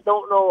 I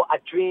don't know. I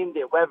dreamed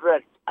it. Whether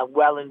I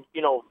well and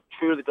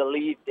truly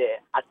believed it,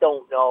 I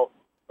don't know.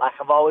 Like,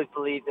 I've always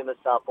believed in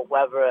myself, but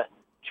whether I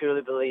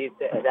truly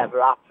believed it had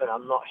ever happened,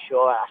 I'm not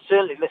sure. I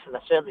certainly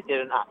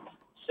didn't at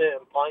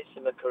certain points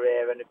in my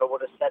career, and if I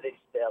would have said it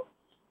still,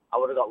 I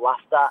would have got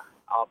laughed at.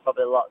 Or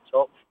probably locked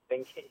up,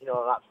 thinking, an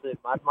absolute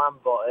madman.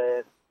 But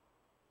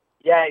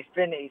it's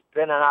been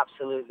an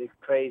absolutely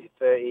crazy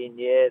 13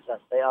 years. I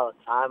say all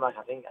the time. I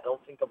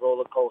don't think a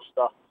roller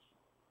coaster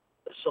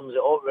that sums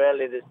it up.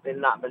 Really, there's been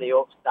that many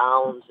ups,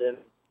 downs, and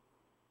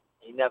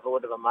you never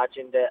would have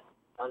imagined it.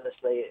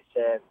 Honestly,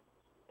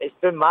 it's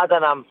been mad,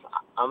 and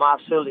I'm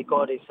absolutely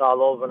good. It's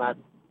all over,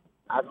 and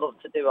I'd love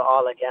to do it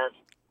all again.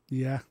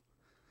 Yeah.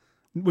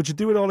 Would you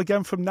do it all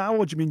again from now,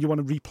 or do you mean you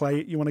want to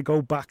replay it? You want to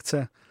go back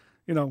to?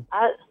 I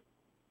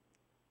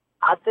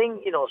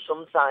think,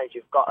 sometimes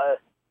you've got to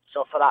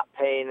suffer that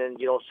pain and,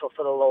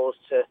 suffer the lows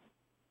to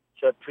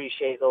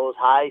appreciate those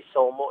highs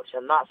so much.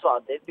 And that's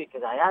what I did,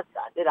 because I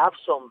did have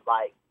some,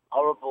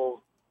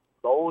 horrible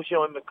lows,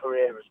 in my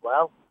career as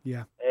well.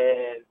 Yeah.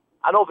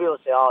 I know people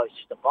say, it's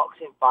just a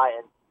boxing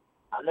fight.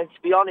 And then,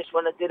 to be honest,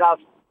 when I did have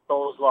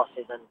those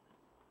losses, and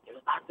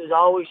there's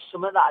always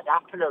something that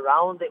had happened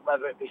around it,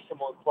 whether it be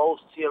someone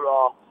close to you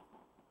or,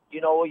 you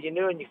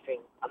knew, and you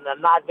think, and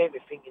then that made me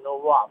think,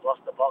 what, I've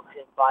lost a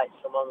boxing fight,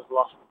 someone's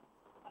lost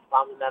a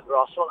family member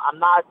or something, and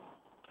that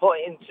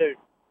put into,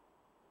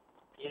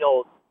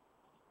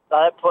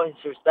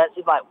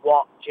 perspective,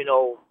 what's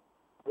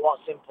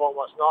important,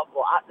 what's not.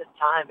 But at the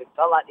time, it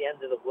felt like the end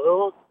of the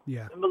world.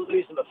 Yeah. I remember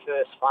losing my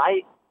first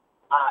fight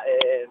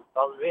at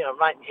Ballerina. I'm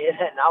right near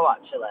it now,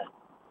 actually,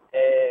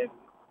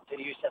 to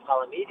Youssef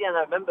Alamidi, and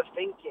I remember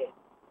thinking,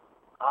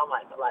 oh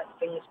my God,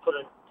 things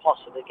couldn't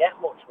possibly get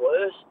much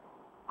worse.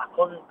 I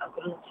couldn't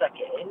take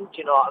it in, do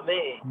you know what I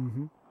mean?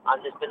 Mm-hmm. And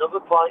there's been other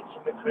points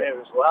in my career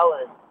as well,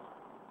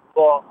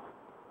 but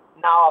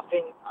now I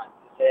think, I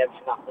say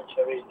everything happens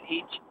for a reason.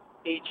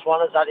 Each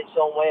one has had its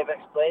own way of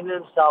explaining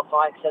himself.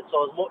 Like I said,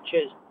 so as much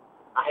as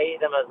I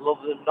hate them, I'd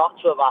love them not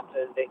to have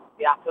happened. They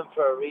happened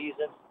for a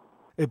reason.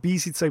 It'd be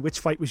easy to say which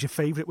fight was your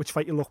favourite, which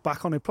fight you look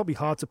back on. It's probably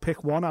hard to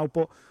pick one out,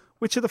 but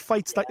which are the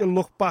fights that you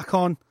look back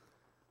on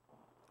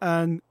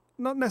and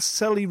not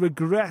necessarily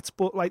regret,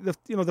 but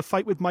the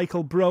fight with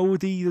Michael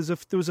Brody,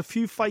 there was a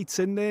few fights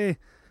in there,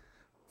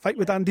 fight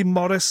with Andy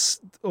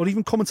Morris, or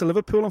even coming to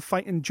Liverpool and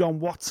fighting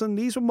John Watson.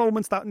 These were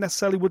moments that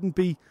necessarily wouldn't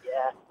be,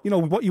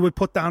 what you would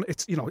put down.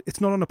 It's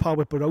it's not on a par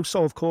with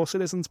Barroso, of course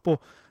it isn't, but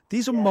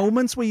these are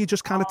moments where you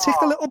just kind of tick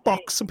the little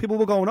box, and people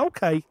were going,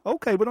 okay,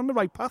 we're on the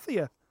right path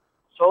here.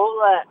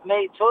 Totally,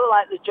 mate, totally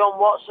like the John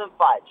Watson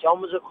fight. John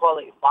was a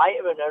quality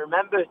fighter, and I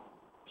remember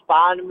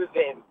sparring with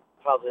him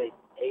probably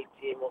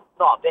 18 months,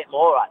 not a bit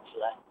more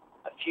actually,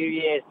 a few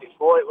years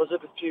before. It was a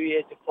few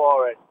years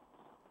before, and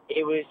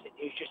it was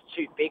just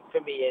too big for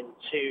me, and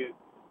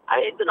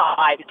I don't know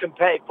how to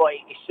compare it, but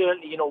he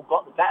certainly,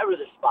 got the better of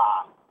the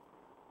spar.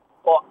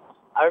 But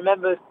I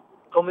remember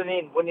coming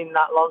in, winning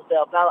that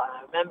Lonsdale belt, and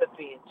I remember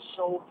being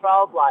so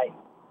proud,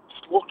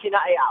 just looking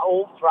at it at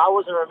home for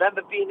hours. And I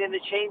remember being in the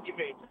changing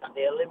room at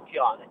the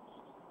Olympiad,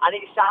 and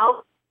it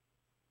sounds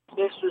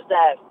this was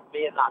there for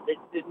me and that.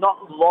 They'd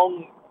not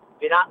long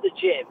been at the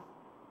gym,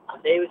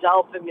 and they was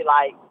helping me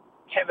like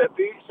get my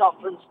boots off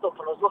and stuff.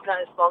 And I was looking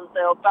at this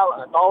Lonsdale belt,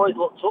 and I'd always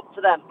looked up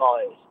to them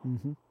boys,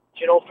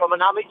 you know, from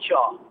an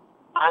amateur.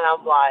 And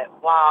I'm like,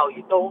 wow,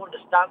 you don't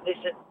understand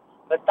this. And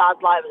my dad,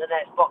 like, was an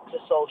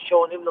ex-boxer, so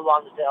showing him the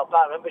Lonsdale belt.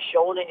 I remember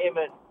showing it him,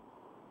 and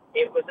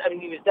it was, I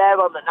mean, he was there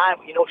on the night,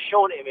 but, you know,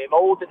 showing it him,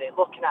 holding it,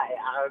 looking at it.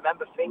 And I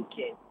remember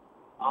thinking,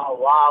 oh,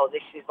 wow,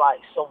 this is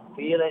like some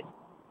feeling.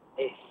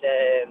 It's,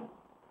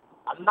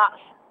 and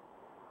that's,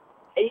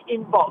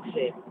 in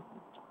boxing,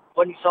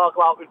 when you talk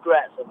about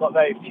regrets, I've got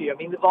very few. I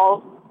mean, they've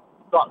all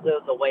got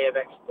the way of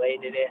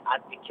explaining it,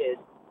 and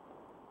because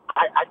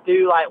I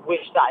do like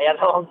wish that I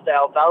had a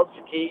Lonsdale belt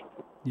to keep,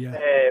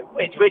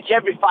 which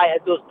every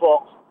fighter does,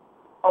 but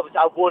obviously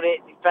I won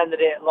it,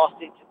 defended it, lost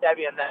it to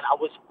Debbie, and then I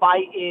was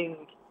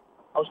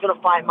going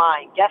to fight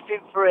Martin Geffen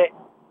for it.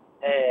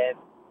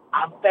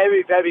 I'm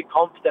very, very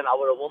confident I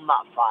would have won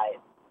that fight.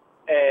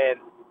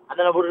 And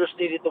then I would have just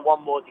needed the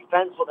one more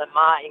defence, but then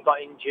Martin got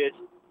injured.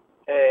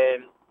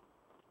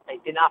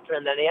 It didn't happen,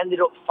 and then he ended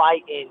up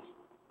fighting.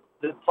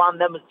 The plan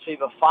then was to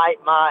either fight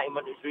Martin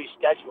when it was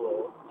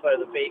rescheduled for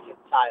the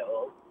vacant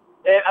title.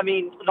 I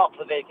mean, not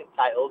for the vacant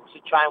title, to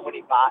try and win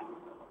it back.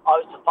 Or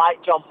it was to fight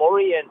John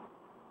Murray, and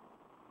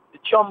the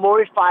John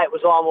Murray fight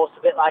was almost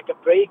a bit like a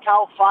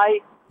breakout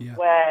fight,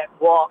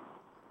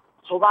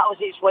 so that was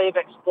its way of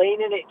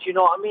explaining it, do you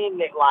know what I mean?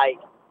 It, like,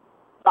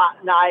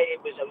 that night it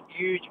was a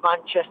huge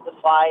Manchester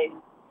fight,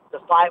 the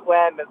fight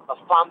where my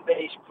fan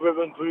base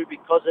grew and grew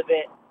because of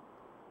it.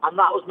 And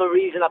that was my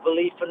reason, I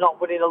believe, for not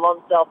winning a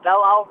Lonsdale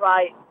belt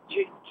outright.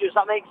 Does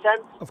that make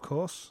sense? Of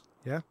course,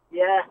 yeah.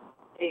 Yeah,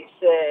 it's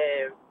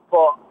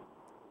but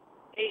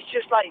it's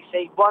just like you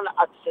say.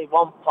 I'd say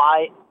one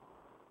fight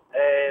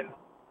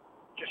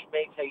just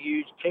makes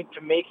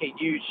can make a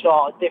huge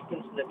sort of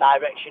difference in the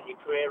direction your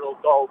career will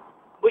go,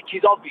 which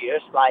is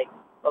obvious. Like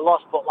the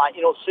loss, but like,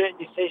 you know, certain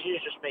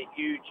decisions just make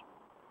huge.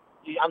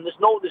 And there's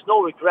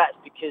no regrets,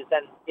 because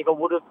then if I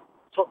would have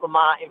took the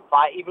Martin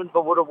fight, even if I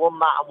would have won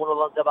that and won a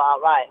Lonsdale belt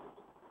outright,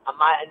 I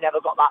might have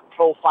never got that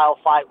profile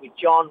fight with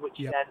John, which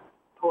then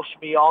pushed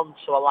me on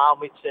to allow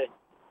me to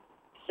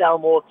sell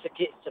more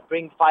tickets, to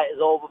bring fighters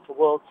over for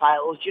world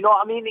titles. Do you know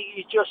what I mean?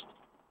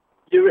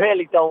 You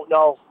really don't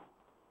know.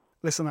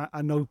 Listen,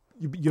 I know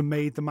you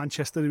made the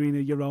Manchester Arena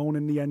your own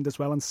in the end as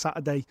well, and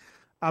Saturday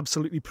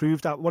absolutely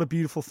proved that. What a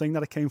beautiful thing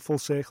that it came full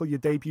circle. Your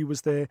debut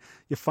was there,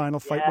 your final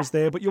fight was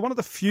there, but you're one of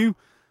the few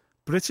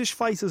British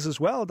fighters as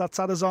well that's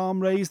had his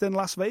arm raised in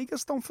Las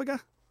Vegas, don't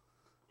forget.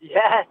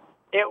 Yeah,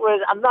 it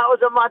was, and that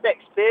was a mad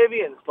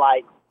experience.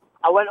 Like,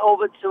 I went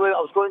over to it, I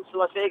was going to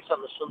Las Vegas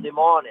on the Sunday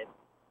morning.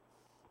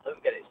 I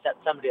don't get it,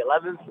 September the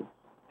 11th.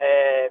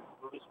 I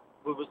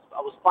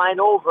was flying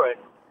over,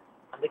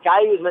 and the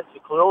guy who was meant to be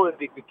coming over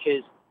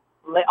because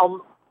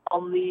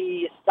on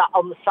the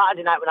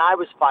Saturday night when I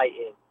was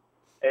fighting,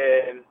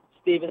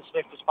 Stephen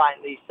Smith was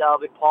fighting Lee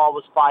Selby, Paul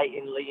was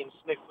fighting, Liam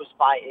Smith was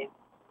fighting.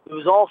 It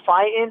was all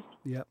fighting.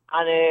 Yep.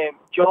 And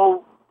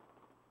Joe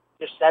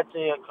just said to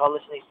me,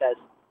 listen, he says,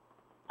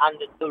 and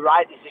the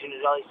right decision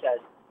as well, he says,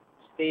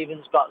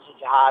 Stephen's got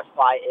such a hard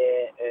fight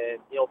here.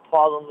 You know,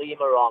 Paul and Liam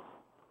are on.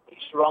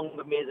 It's wrong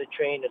with me as a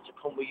trainer to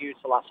come with you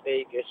to Las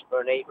Vegas for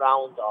an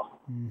 8-rounder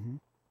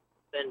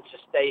than to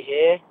stay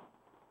here.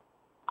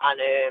 And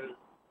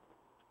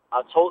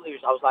I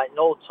was like,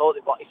 no,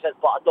 totally. But he said,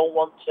 but I don't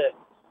want to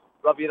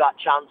rob you that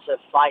chance of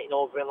fighting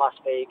over in Las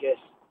Vegas.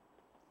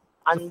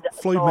 And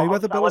Floyd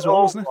Mayweather bill as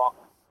well, wasn't it?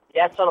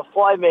 Yeah, it's on a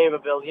Floyd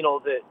Mayweather bill. You know,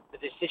 the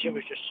decision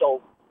was just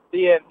so,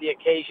 the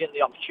occasion,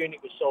 the opportunity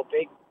was so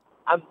big.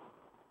 And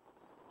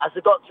as I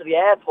got to the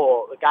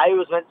airport, the guy who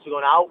was meant to be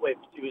going out with,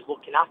 who was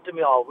looking after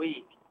me all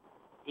week,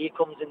 he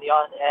comes in the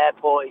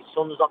airport, his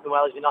son's not been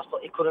well, he's been hospital,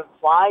 he couldn't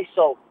fly.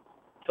 So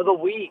for the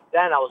week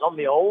then, I was on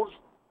my own.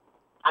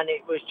 And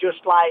it was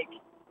just like,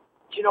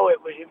 you know,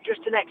 it was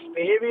just an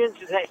experience.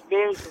 It was an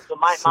experience until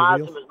Mike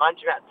Marsden was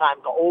manager at the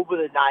time, got over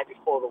the night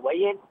before the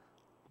weigh-in.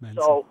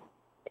 Mental. So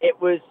it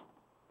was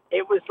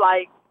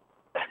like,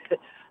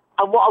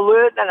 and what I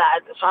learned then,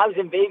 so I was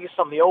in Vegas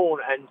on my own,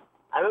 and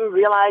I remember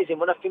realising,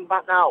 when I think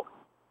back now,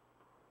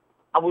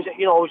 I was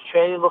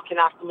training, looking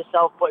after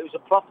myself, but it was a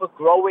proper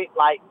growing,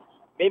 like,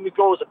 made me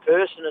grow as a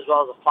person as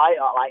well as a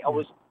fighter. Like,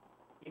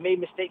 you made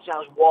mistakes, and I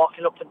was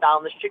walking up and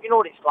down the street. You know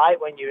what it's like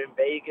when you're in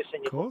Vegas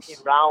and you're looking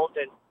round,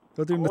 and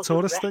they're doing the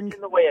tourist thing.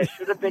 The way I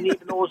should have been,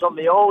 even though I was on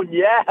my own.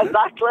 Yeah,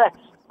 exactly.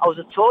 I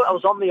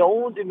was on my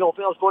own doing my own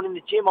thing. I was going in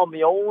the gym on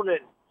my own,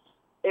 and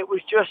it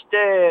was just,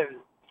 it's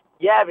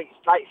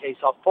like you say,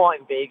 so I fought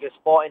in Vegas,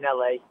 fought in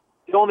LA.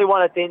 The only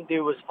one I didn't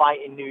do was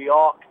fight in New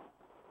York.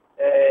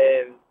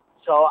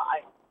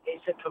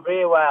 It's a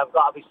career where I've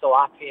got to be so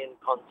happy and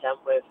content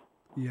with.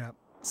 Yeah.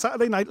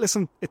 Saturday night,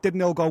 listen, it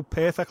didn't all go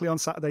perfectly on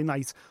Saturday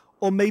night.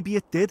 or maybe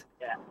it did.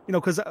 Yeah. You know,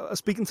 because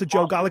speaking to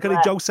Joe Gallagher,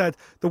 Joe said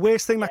the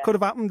worst thing that could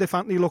have happened if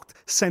Anthony looked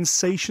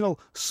sensational,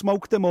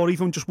 smoked him, or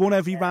even just won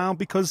every round,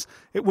 because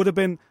it would have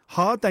been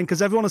hard then,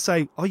 because everyone would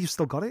say, oh, you've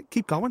still got it.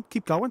 Keep going.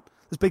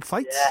 There's big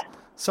fights. Yeah.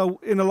 So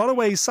in a lot of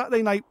ways,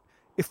 Saturday night,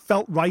 it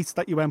felt right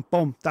that you went,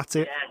 boom, that's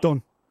it,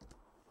 done.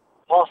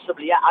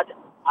 Possibly, yeah. I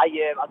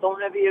don't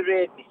know if you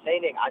heard me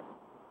saying it.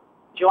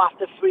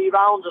 After 3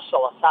 rounds or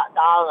so, I sat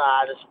down and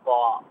I just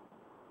thought,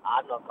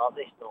 I've not got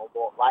this no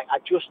more. Like, I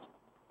just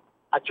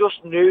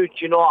knew, do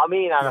you know what I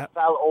mean? And I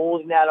felt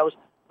old in there.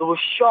 There was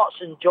shots,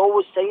 and Joe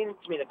was saying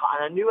to me, and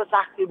I knew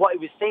exactly what he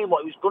was saying,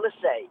 what he was going to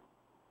say,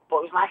 but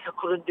it was like I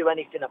couldn't do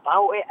anything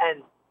about it.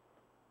 And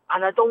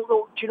I don't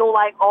know, do you know,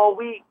 like all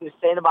week he was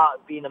saying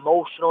about being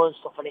emotional and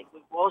stuff, and it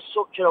was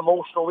such an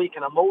emotional week,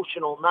 an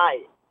emotional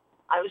night.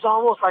 And it was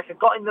almost like I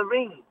got in the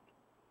ring,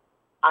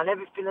 and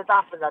everything had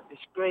happened, had this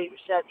great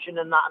reception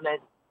and that, and then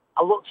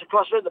I looked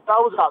across the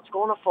bell was out to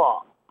go, and I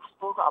thought, I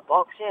still got a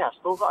box here, I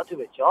still got to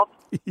do a job.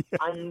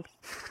 And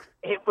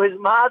it was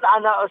mad,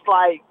 and I was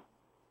like,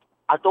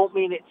 I don't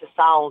mean to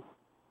sound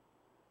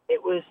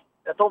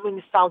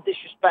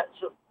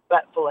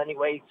disrespectful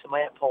anyway to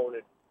my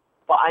opponent,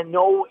 but I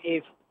know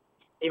if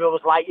it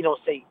was like, you know,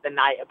 say the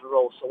night of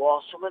Barroso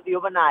or some of the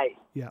other nights,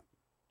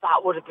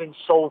 that would have been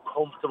so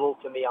comfortable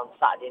for me on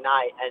Saturday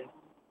night. And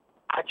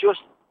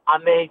I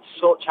made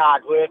such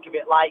hard work of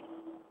it. Like,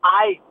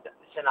 I've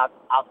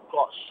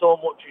got so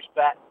much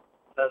respect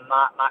for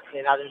Mark Mackley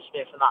and Adam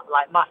Smith and that.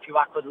 Like, Matthew,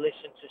 I could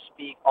listen to him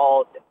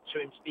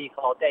speak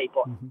all day,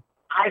 but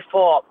I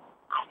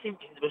think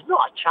there was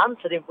not a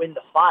chance I didn't win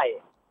the fight.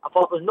 I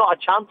thought there was not a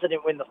chance I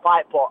didn't win the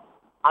fight, but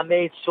I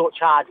made such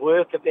hard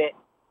work of it.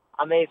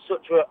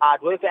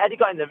 Eddie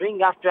got in the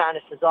ring after it, and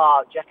he says,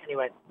 oh, Jack, and he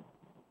went,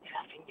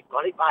 I think you've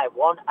got it by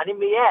 1. And in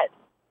my head,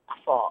 I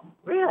thought,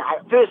 really?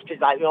 At first, because,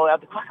 like, you know, I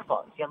had the crack, I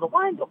thought, see, on the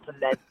wind-up,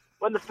 and then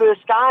when the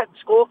first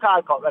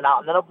scorecard got run out,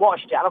 and then I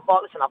watched it, and I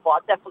thought, listen,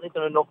 I've definitely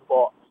done enough,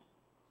 but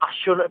I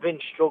shouldn't have been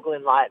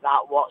struggling like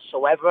that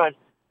whatsoever. And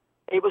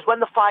it was when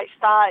the fight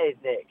started,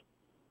 Nick,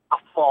 I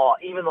thought,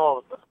 even though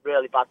it was a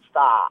really bad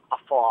start, I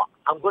thought,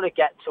 I'm going to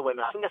get to him.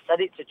 And I think I said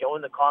it to Joe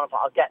in the corner, I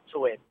thought, I'll get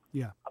to him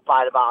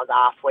by about the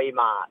halfway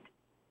mark.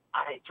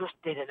 And it just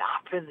didn't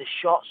happen. The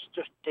shots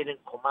just didn't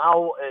come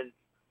out. And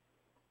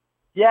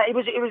yeah, it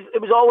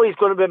was always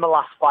going to be my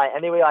last fight.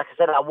 Anyway, like I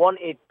said, I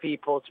wanted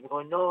people to be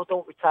going, no,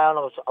 don't retire.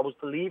 And I was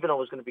believing I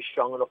was going to be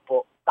strong enough,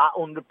 but that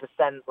 100%,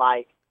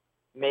 like,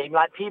 made me,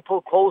 like, people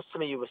close to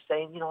me who were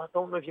saying, you know, I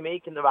don't know if you're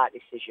making the right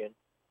decision.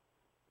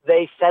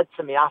 They said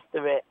to me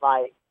after it,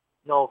 like,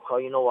 no, Cole,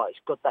 you know what, it's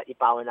good that you're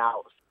bowing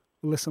out.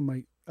 Listen,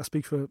 mate, I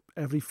speak for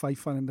every fight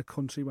fan in the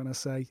country when I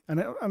say,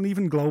 and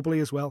even globally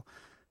as well,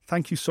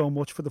 thank you so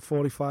much for the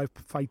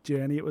 45-fight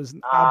journey. It was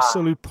an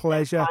absolute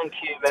pleasure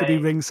to be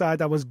ringside.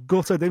 I was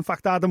gutted. In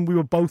fact, Adam, we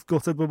were both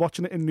gutted. We're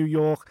watching it in New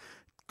York.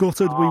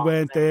 Gutted we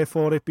weren't there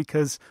for it,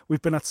 because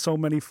we've been at so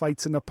many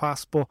fights in the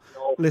past. But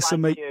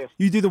listen, mate,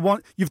 you've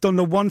done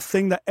the one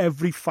thing that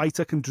every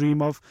fighter can dream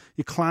of.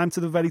 You climbed to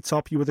the very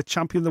top. You were the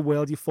champion of the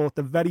world. You fought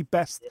the very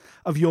best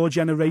of your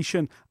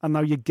generation, and now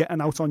you're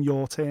getting out on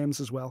your terms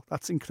as well.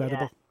 That's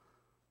incredible.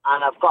 Yeah.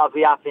 And I've got to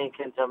be happy and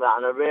content with that,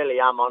 and I really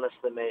am,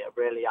 honestly, mate. I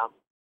really am.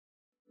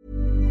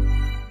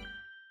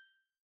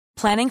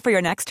 Planning for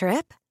your next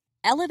trip?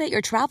 Elevate your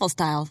travel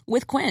style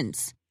with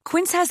Quince.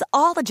 Quince has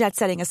all the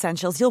jet-setting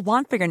essentials you'll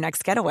want for your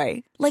next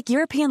getaway, like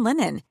European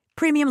linen,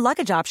 premium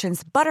luggage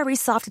options, buttery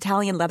soft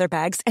Italian leather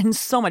bags, and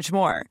so much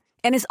more.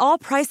 And is all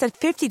priced at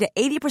 50 to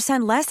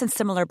 80% less than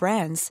similar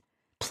brands.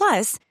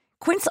 Plus,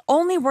 Quince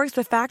only works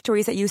with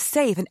factories that use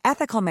safe and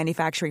ethical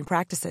manufacturing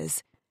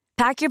practices.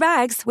 Pack your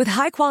bags with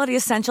high-quality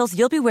essentials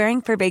you'll be wearing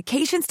for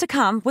vacations to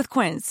come with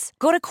Quince.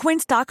 Go to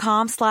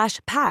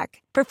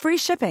quince.com/pack for free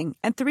shipping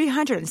and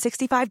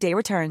 365-day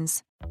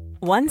returns.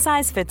 One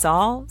size fits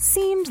all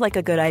seemed like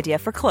a good idea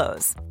for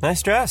clothes.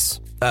 Nice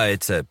dress.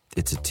 It's a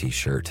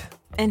T-shirt.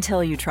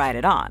 Until you tried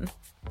it on.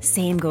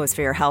 Same goes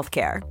for your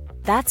healthcare.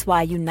 That's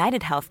why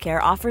United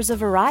Healthcare offers a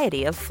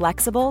variety of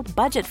flexible,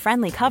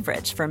 budget-friendly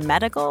coverage for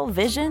medical,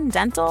 vision,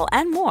 dental,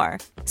 and more.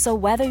 So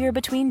whether you're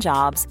between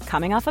jobs,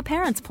 coming off a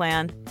parent's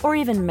plan, or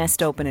even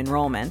missed open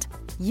enrollment,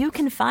 you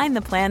can find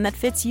the plan that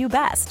fits you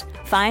best.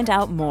 Find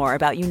out more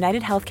about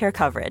United Healthcare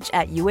coverage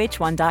at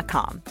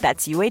UH1.com.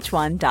 That's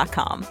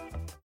UH1.com.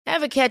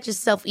 Ever catch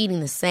yourself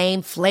eating the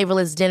same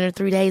flavorless dinner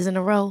 3 days in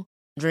a row?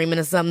 Dreaming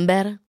of something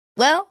better?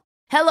 Well,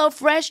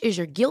 HelloFresh is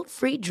your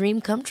guilt-free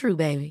dream come true,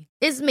 baby.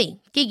 It's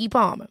me, Keke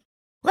Palmer.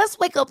 Let's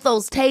wake up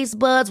those taste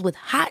buds with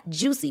hot,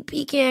 juicy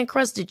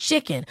pecan-crusted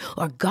chicken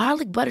or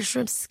garlic butter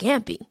shrimp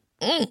scampi.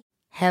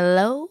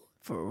 Hello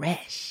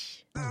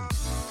Fresh.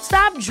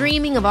 Stop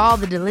dreaming of all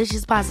the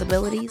delicious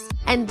possibilities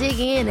and dig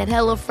in at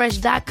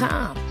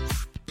HelloFresh.com.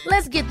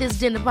 Let's get this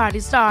dinner party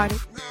started.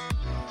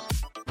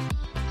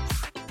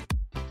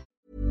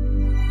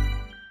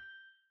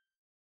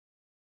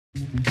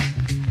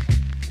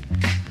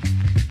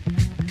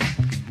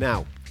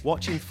 Now,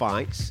 watching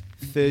fights,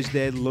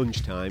 Thursday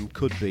lunchtime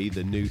could be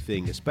the new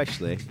thing,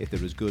 especially if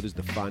they're as good as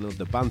the final of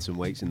the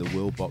bantamweights in the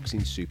World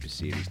Boxing Super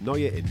Series.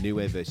 Naoya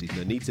Inoue versus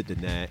Nonito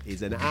Donaire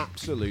is an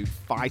absolute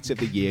fight of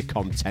the year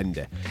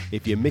contender.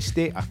 If you missed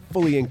it, I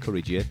fully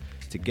encourage you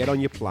to get on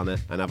your planner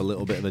and have a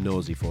little bit of a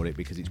nosy for it,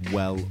 because it's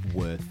well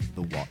worth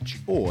the watch.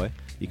 Or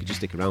you could just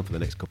stick around for the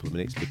next couple of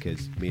minutes,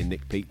 because me and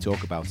Nick Pete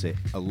talk about it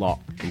a lot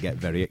and get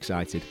very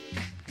excited.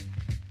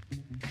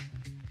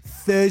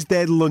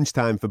 Thursday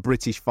lunchtime for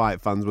British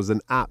fight fans was an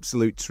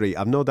absolute treat.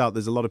 I've no doubt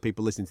there's a lot of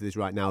people listening to this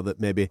right now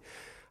that maybe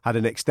had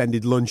an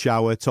extended lunch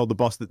hour, told the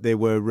boss that they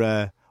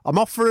were, I'm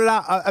off for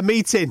a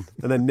meeting,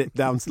 and then nipped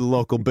down to the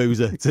local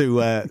boozer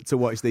to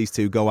watch these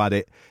two go at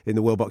it in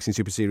the World Boxing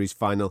Super Series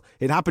final.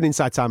 It happened in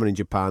Saitama in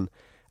Japan,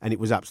 and it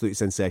was absolutely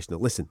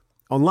sensational. Listen,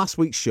 on last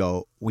week's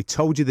show, we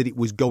told you that it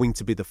was going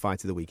to be the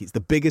fight of the week. It's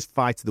the biggest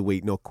fight of the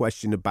week, no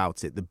question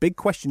about it. The big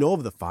question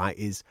over the fight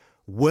is,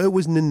 where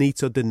was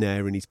Nonito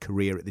Donaire in his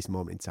career at this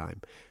moment in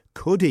time?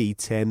 Could he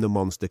tame the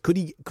monster? Could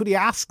he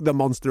ask the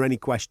monster any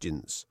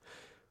questions?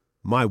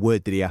 My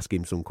word, did he ask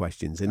him some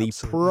questions, and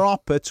Absolutely. He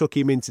proper took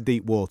him into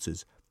deep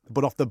waters.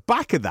 But off the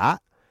back of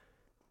that,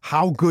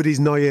 how good is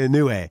Naoya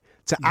Inoue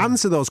to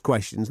answer those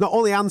questions? Not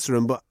only answer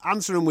them, but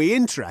answer them with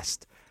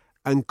interest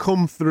and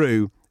come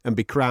through and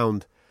be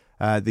crowned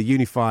the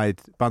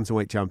unified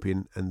bantamweight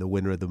champion and the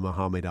winner of the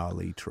Muhammad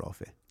Ali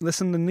Trophy.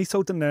 Listen,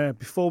 Nonito Donaire,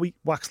 before we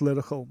wax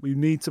lyrical, we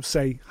need to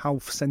say how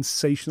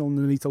sensational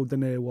Nonito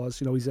Donaire was.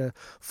 You know, he's a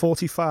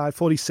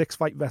 46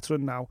 fight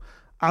veteran now.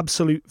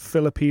 Absolute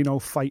Filipino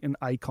fighting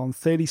icon,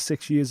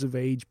 36 years of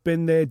age,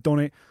 been there, done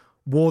it,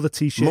 wore the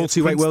T-shirt.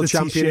 Multi-weight world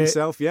champion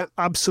himself, yeah.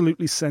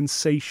 Absolutely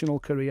sensational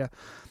career.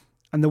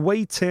 And the way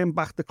he turned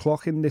back the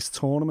clock in this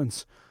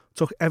tournament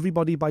took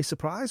everybody by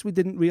surprise. We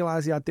didn't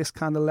realise he had this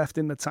kind of left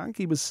in the tank.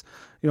 He was,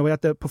 we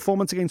had the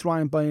performance against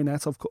Ryan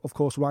Burnett. Of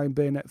course, Ryan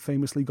Burnett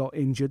famously got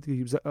injured.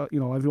 He was,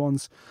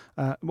 everyone's,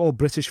 all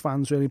British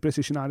fans, really,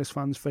 British and Irish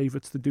fans'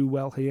 favourites to do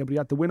well here. But he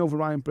had the win over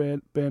Ryan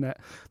Burnett.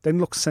 Then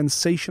looked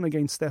sensation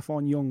against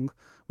Stefan Young,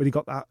 where he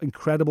got that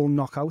incredible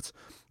knockout.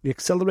 He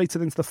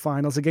accelerated into the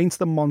finals against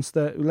the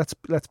monster.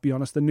 Let's be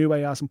honest,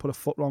 Inoue hasn't put a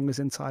foot wrong his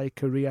entire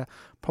career.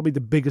 Probably the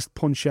biggest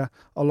puncher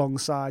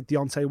alongside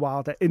Deontay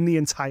Wilder in the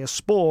entire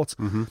sport.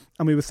 Mm-hmm.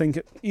 And we were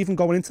thinking, even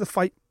going into the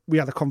fight, we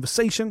had a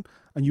conversation,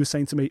 and you were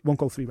saying to me, won't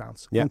go 3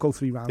 rounds. Yep. Won't go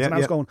 3 rounds. Yep, and I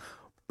was going,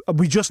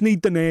 we just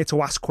need Donaire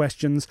to ask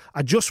questions.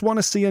 I just want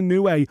to see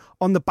Inoue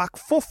on the back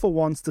foot for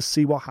once to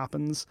see what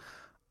happens.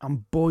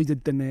 And boy,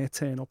 did Donaire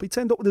turn up. He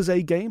turned up with his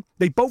A game.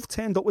 They both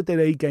turned up with their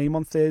A game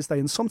on Thursday.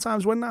 And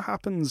sometimes when that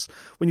happens,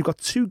 when you've got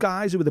two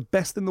guys who are the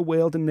best in the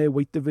world in their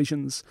weight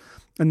divisions,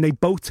 and they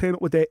both turn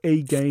up with their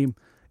A game,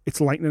 it's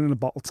lightning in a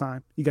bottle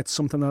time. You get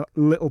something a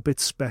little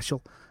bit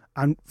special.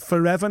 And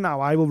forever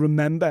now, I will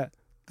remember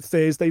the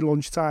Thursday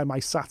lunchtime. I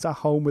sat at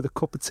home with a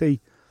cup of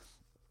tea,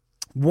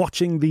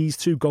 watching these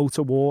two go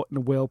to war in the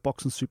World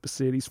Boxing Super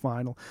Series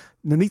final.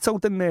 Nonito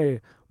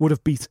Donaire would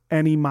have beat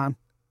any man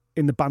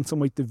in the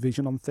bantamweight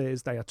division on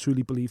Thursday. I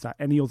truly believe that.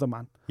 Any other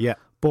man. Yeah.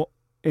 But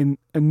in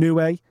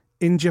Inoue,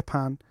 in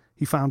Japan,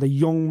 he found a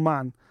young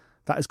man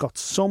that has got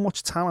so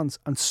much talent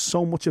and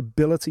so much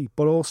ability,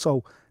 but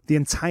also the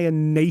entire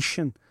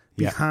nation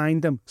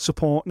behind him,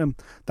 supporting him,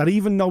 that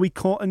even though he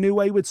caught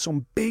Inoue with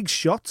some big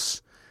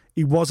shots,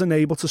 he wasn't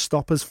able to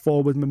stop his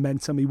forward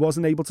momentum. He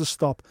wasn't able to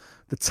stop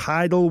the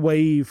tidal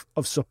wave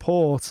of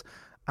support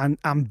and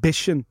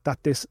ambition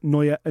that this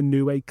Naoya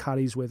Inoue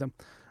carries with him.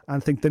 I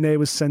think Donaire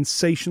was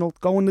sensational,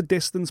 going the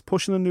distance,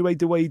 pushing Inoue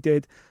the way he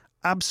did.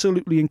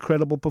 Absolutely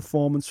incredible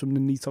performance from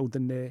Nonito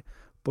Donaire.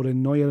 But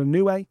in Naoya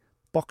Inoue,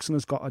 boxing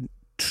has got a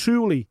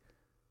truly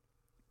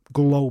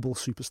global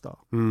superstar.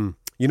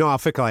 You know how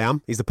fickle I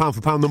am. He's the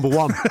pound-for-pound number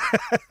one.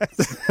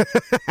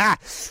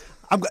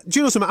 Do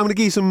you know something? I'm going to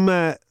give you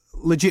some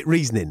legit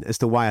reasoning as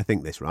to why I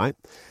think this, right?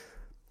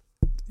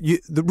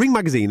 The Ring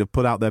Magazine have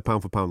put out their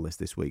pound-for-pound list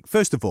this week.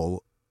 First of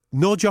all,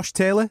 no Josh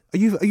Taylor? Are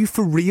you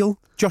for real?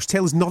 Josh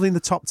Taylor's not in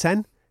the top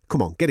 10?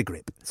 Come on, get a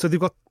grip. So they've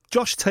got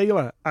Josh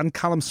Taylor and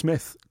Callum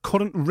Smith,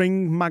 current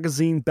Ring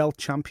Magazine belt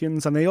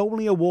champions, and they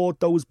only award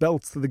those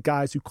belts to the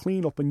guys who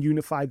clean up and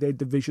unify their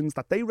divisions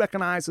that they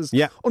recognise as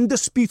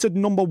undisputed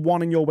number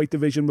one in your weight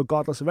division,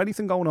 regardless of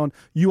anything going on.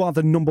 You are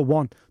the number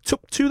one.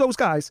 To those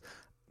guys,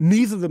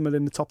 neither of them are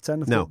in the top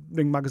 10 of the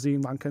Ring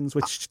Magazine rankings,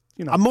 which,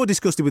 I'm more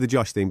disgusted with the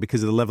Josh thing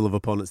because of the level of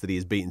opponents that he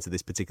has beaten to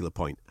this particular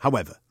point.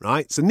 However,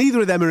 right, so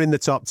neither of them are in the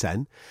top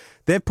 10.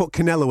 They've put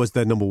Canelo as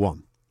their number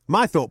one.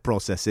 My thought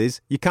process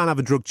is you can't have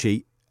a drug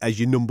cheat as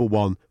your number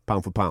one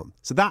pound for pound.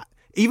 So that,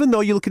 even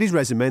though you look at his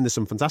resume and there's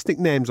some fantastic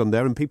names on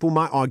there and people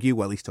might argue,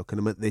 well, he's taken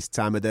them at this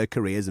time of their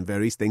careers and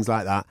various things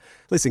like that.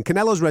 Listen,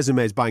 Canelo's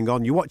resume is bang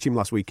on. You watch him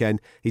last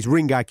weekend. His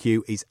ring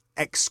IQ is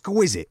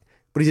exquisite.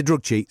 But he's a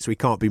drug cheat, so he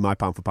can't be my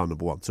pound-for-pound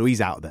number one. So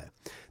he's out of there.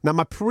 Now,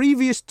 my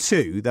previous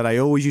two that I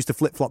always used to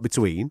flip-flop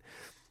between,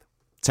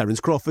 Terence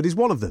Crawford is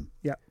one of them.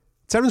 Yeah.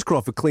 Terence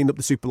Crawford cleaned up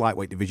the super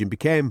lightweight division,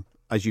 became,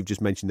 as you've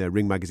just mentioned there,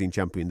 Ring Magazine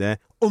champion there,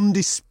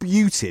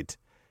 undisputed.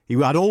 He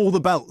had all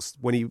the belts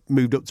when he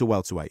moved up to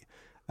welterweight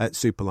at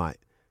super light.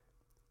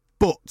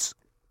 But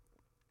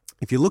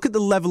if you look at the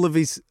level of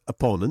his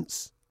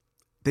opponents,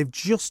 they're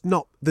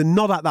not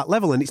at that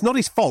level. And it's not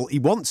his fault. He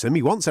wants them.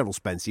 He wants Errol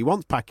Spence. He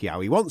wants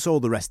Pacquiao. He wants all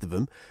the rest of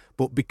them.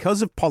 But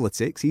because of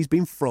politics, he's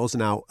been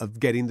frozen out of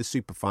getting the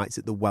super fights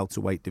at the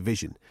welterweight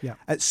division. Yeah.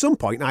 At some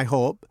point, I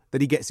hope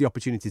that he gets the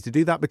opportunity to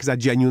do that because I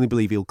genuinely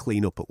believe he'll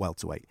clean up at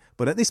welterweight.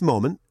 But at this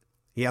moment,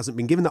 he hasn't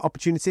been given that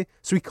opportunity,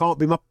 so he can't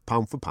be my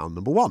pound-for-pound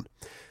number one.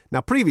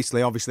 Now,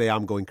 previously, obviously,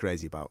 I'm going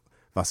crazy about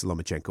Vasyl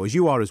Lomachenko, as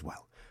you are as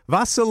well.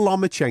 Vasyl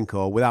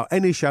Lomachenko, without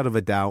any shadow of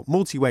a doubt,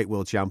 multi-weight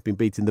world champion,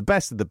 beating the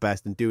best of the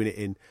best and doing it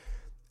in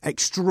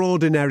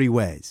extraordinary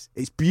ways.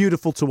 It's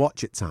beautiful to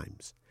watch at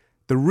times.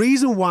 The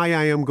reason why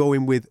I am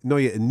going with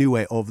Naoya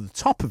Inoue over the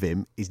top of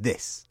him is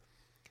this.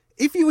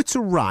 If you were to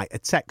write a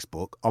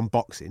textbook on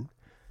boxing,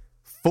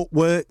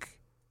 footwork,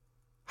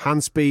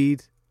 hand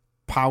speed,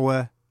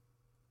 power,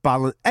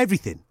 balance,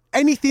 everything,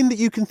 anything that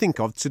you can think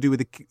of to do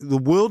with the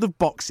world of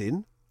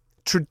boxing,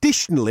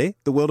 traditionally,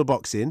 the world of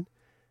boxing,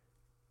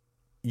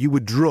 you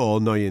would draw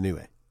Naoya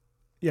Inoue.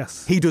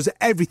 Yes. He does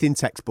everything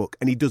textbook,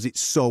 and he does it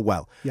so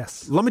well.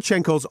 Yes.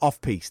 Lomachenko's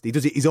off-piste. He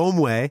does it his own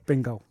way.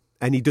 Bingo.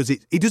 And he does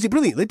it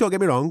brilliantly, don't get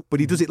me wrong, but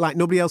he does it like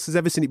nobody else has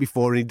ever seen it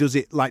before, and he does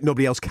it like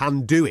nobody else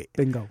can do it.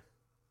 Bingo.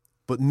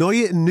 But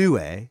Naoya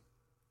Inoue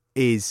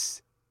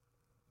is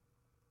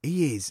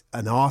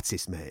an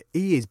artist, mate.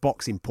 He is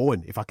boxing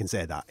porn, if I can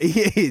say that.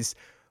 He is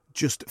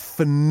just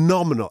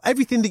phenomenal.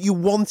 Everything that you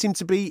want him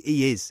to be,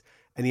 he is.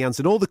 And he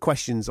answered all the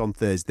questions on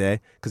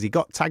Thursday because he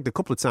got tagged a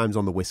couple of times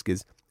on the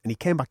whiskers and he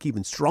came back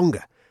even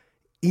stronger.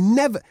 He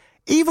never,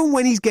 even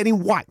when he's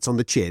getting whacked on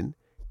the chin,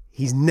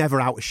 he's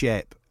never out of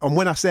shape. And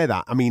when I say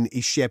that, I mean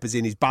his shape as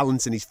in his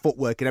balance and his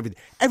footwork and everything.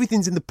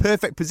 Everything's in the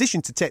perfect position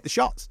to take the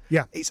shots.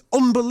 Yeah. It's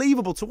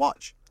unbelievable to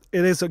watch.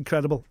 It is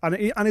incredible,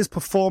 and his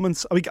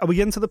performance. Are we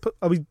into the?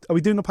 Are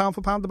we doing the pound for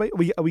pound debate?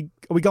 Are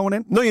we going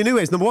in? No, you knew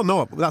it's number one.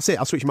 No, that's it.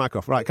 I'll switch your mic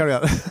off. Right, carry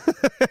on.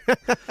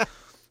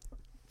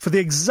 For the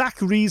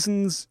exact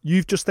reasons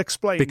you've just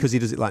explained, because he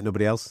does it like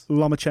nobody else.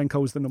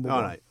 Lomachenko is the number one.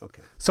 All right,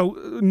 okay. So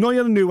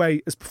Naoya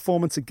Inoue, his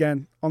performance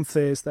again on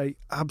Thursday,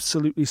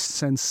 absolutely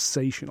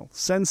sensational.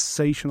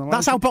 Sensational.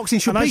 That's how boxing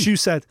should be. And as you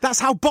said, that's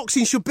how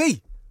boxing should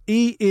be.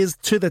 He is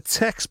to the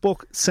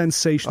textbook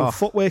sensational. Oh.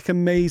 Footwork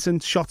amazing,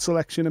 shot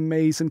selection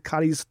amazing,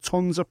 carries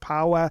tons of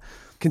power.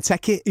 Can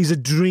take it. He's a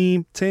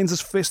dream. Turns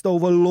his fist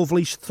over,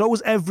 lovely.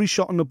 Throws every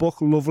shot in the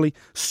book, lovely.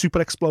 Super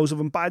explosive.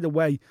 And by the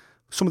way,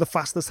 some of the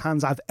fastest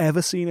hands I've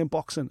ever seen in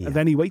boxing of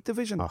any weight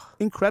division. Oh.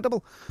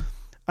 Incredible.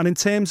 And in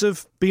terms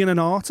of being an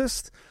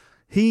artist,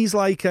 he's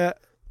like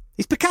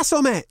he's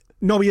Picasso, mate.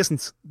 No, he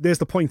isn't. There's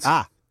the point.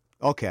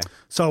 Okay.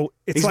 So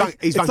it's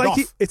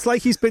it's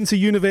like he's been to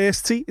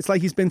university. It's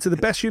like he's been to the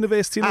best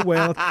university in the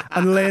world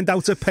and learned how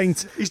to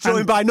paint. He's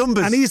drawing by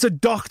numbers. And he's a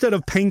doctor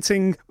of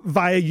painting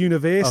via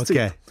university.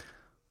 Okay.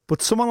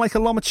 But someone like a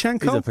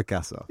Lomachenko... He's a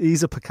Picasso.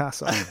 He's a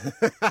Picasso.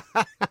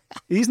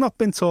 He's not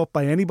been taught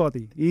by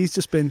anybody. He's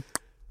just had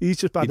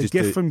a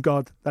gift from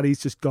God that he's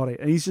just got it.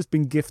 And he's just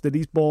been gifted.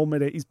 He's born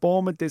with it. He's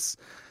born with this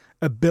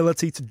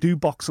ability to do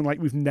boxing like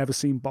we've never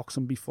seen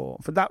boxing before.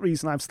 For that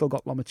reason, I've still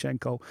got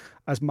Lomachenko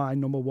as my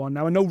number one.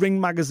 Now, I know Ring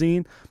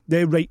Magazine,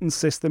 their rating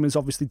system is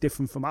obviously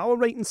different from our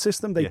rating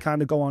system. They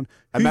kind of go on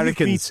who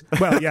Americans. You've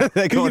beat. Well, yeah,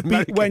 They go who on you've beat,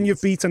 Americans. when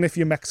you've beaten, if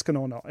you're Mexican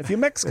or not. If you're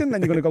Mexican,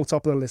 then you're going to go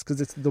top of the list because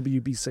it's the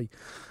WBC.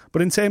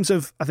 But in terms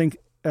of, I think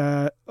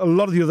a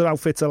lot of the other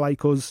outfits are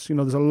like us. You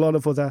know, there's a lot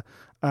of other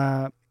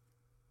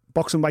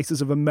boxing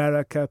writers of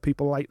America,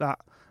 people like that,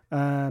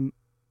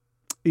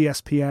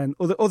 ESPN,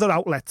 other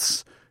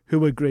outlets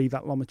who agree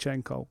that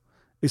Lomachenko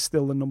is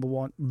still the number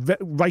one,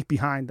 right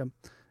behind him.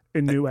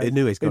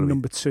 Inoue's in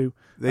number two.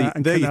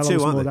 And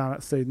Canelo's more down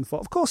at third and fourth.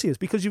 Of course he is,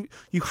 because you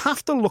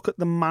have to look at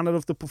the manner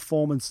of the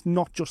performance,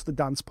 not just the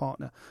dance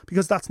partner,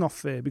 because that's not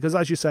fair. Because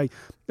as you say,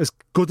 as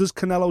good as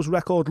Canelo's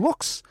record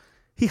looks,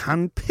 he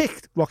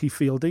handpicked Rocky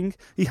Fielding,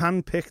 he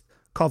handpicked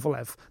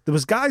Kovalev. There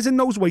was guys in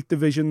those weight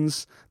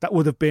divisions that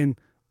would have been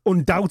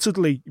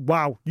undoubtedly,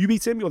 wow, you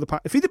beat him, you're the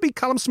part. If he'd have beat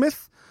Callum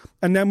Smith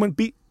and then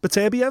beat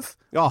Beterbiev,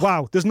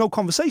 wow, there's no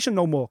conversation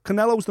no more.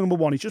 Canelo's the number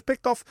one. He's just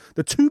picked off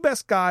the two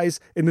best guys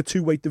in the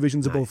two weight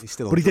divisions above.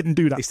 But he didn't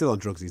do that. He's still on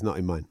drugs. He's not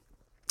in mine.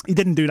 He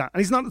didn't do that. And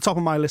he's not at the top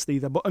of my list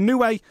either. But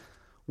Inoue,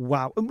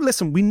 wow.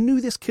 Listen, we knew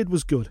this kid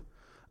was good.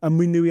 And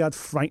we knew he had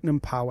frightening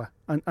power.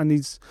 And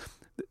he's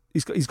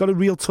got a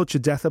real touch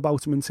of death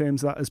about him in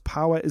terms of that. His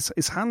power,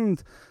 his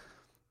hand...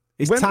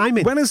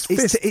 timing. When his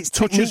fist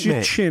touches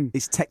your chin,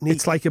 it's technique.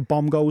 It's like a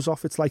bomb goes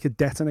off. It's like a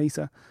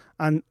detonator.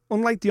 And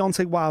unlike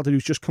Deontay Wilder,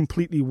 who's just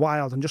completely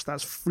wild and just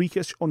has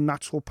freakish,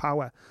 unnatural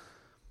power,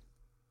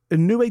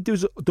 Inoue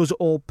does it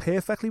all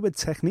perfectly with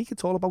technique.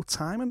 It's all about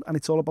timing and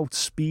it's all about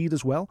speed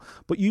as well.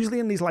 But usually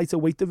in these lighter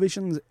weight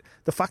divisions,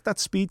 the fact that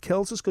speed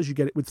kills us because you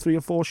get it with 3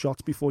 or 4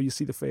 shots before you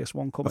see the first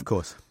one coming. Of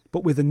course.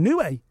 But with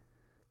Inoue,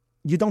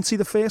 you don't see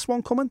the first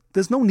one coming.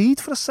 There's no need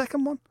for a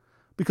second one,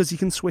 because he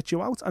can switch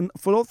you out. And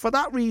for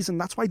that reason,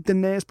 that's why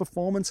Donair's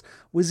performance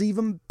was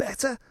even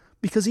better,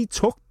 because he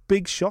took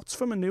big shots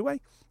from Inoue.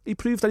 He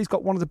proved that he's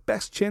got one of the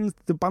best chins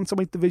the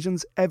bantamweight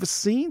division's ever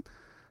seen.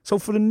 So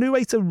for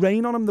Inoue to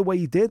rain on him the way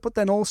he did, but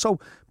then also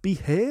be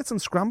hurt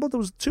and scrambled, there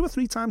was 2 or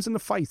 3 times in the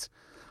fight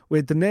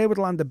where Danae would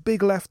land a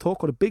big left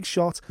hook or a big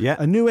shot. Yeah.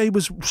 Inoue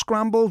was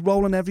scrambled,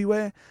 rolling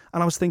everywhere.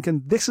 And I was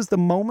thinking, this is the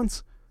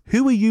moment.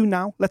 Who are you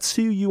now? Let's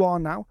see who you are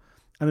now.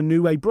 And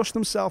Inoue brushed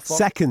himself up.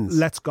 Seconds.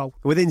 Let's go.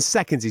 Within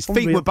seconds, his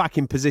feet were back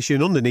in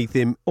position underneath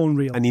him.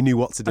 Unreal. And he knew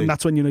what to do. And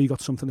that's when you know you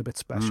got something a bit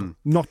special.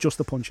 Not just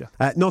a puncher.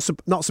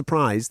 Not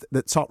surprised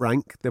that Top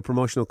Rank, the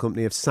promotional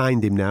company, have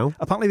signed him now.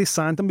 Apparently they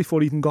signed him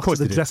before he even got to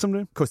the dressing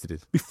room. Of course they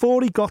did.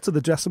 Before he got to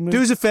the dressing room.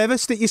 Do us a favour,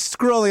 stick your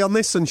scrolly on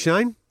this,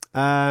 Sunshine,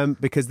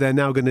 because they're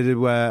now going to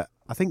do...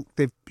 I think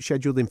they've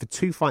scheduled him for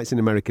 2 fights in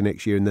America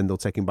next year, and then they'll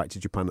take him back to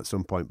Japan at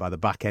some point by the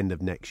back end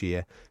of next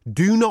year.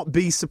 Do not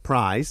be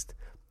surprised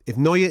if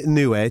Naoya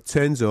Inoue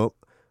turns up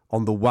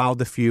on the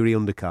Wilder Fury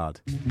undercard.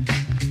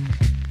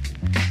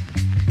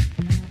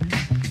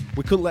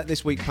 We couldn't let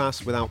this week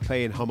pass without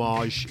paying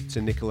homage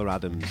to Nicola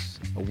Adams,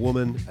 a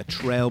woman, a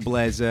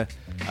trailblazer,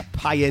 a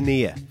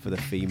pioneer for the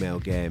female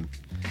game.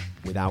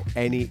 Without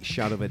any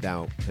shadow of a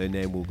doubt, her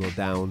name will go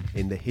down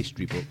in the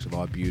history books of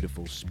our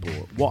beautiful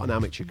sport. What an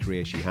amateur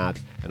career she had,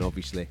 and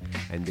obviously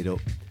ended up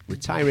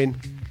retiring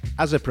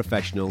as a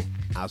professional,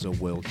 as a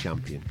world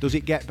champion. Does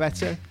it get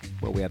better?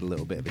 Well, we had a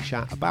little bit of a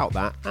chat about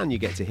that, and you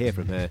get to hear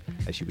from her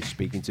as she was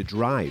speaking to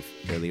Drive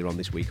earlier on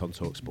this week on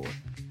TalkSport.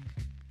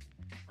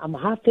 I'm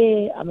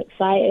happy, I'm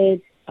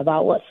excited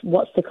about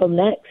what's to come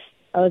next.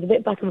 I was a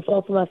bit back and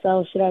forth for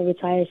myself. Should I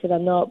retire? Should I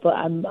not? But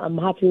I'm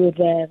happy with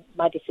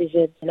my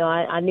decision. You know,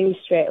 I knew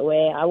straight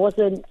away. I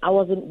wasn't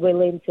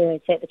willing to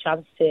take the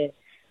chance to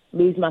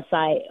lose my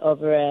sight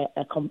over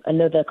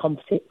another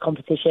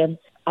competition.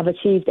 I've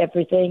achieved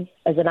everything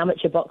as an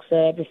amateur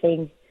boxer,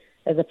 everything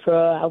as a pro.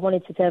 I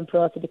wanted to turn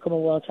pro to become a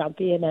world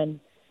champion,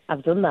 and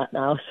I've done that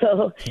now.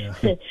 So yeah.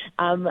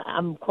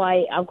 I'm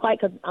quite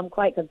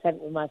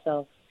content with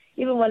myself.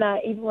 Even when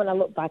I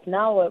look back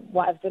now at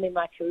what I've done in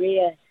my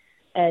career.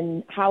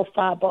 And how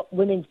far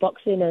women's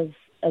boxing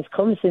has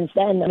come since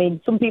then. I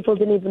mean, some people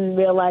didn't even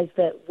realise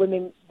that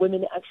women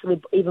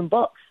actually even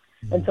box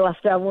until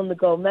after I won the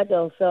gold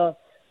medal. So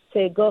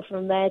to go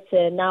from there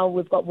to now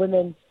we've got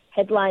women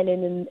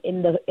headlining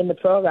in the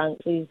pro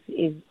ranks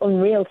is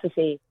unreal to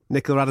see.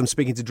 Nicola Adams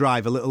speaking to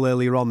Drive a little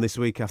earlier on this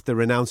week after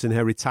announcing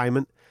her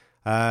retirement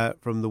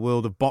from the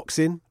world of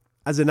boxing.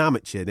 As an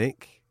amateur,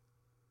 Nick,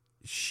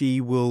 she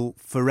will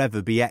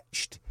forever be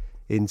etched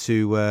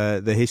into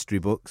the history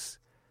books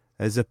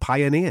as a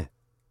pioneer.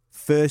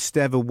 First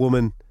ever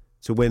woman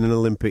to win an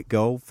Olympic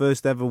gold.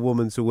 First ever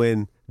woman to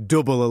win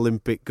double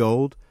Olympic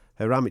gold.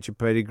 Her amateur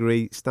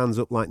pedigree stands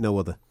up like no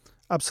other.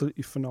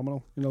 Absolutely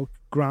phenomenal. You know,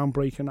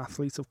 groundbreaking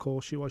athlete, of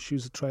course she was. She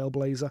was a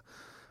trailblazer.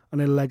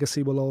 And her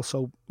legacy will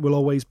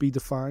always be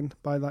defined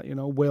by that, you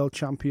know, world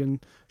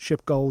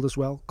championship gold as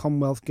well,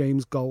 Commonwealth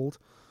Games gold,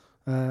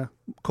 a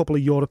couple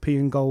of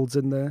European golds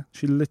in there.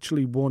 She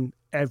literally won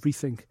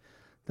everything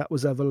that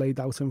was ever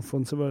laid out in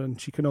front of her, and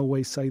she can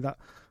always say that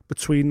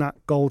between that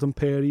golden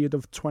period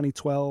of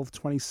 2012,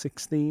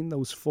 2016,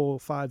 those 4 or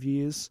 5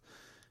 years,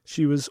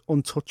 she was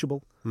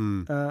untouchable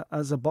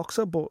as a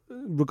boxer. But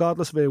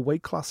regardless of her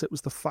weight class, it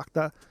was the fact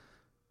that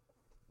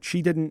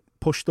she didn't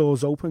push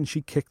doors open,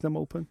 she kicked them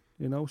open.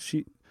 You know,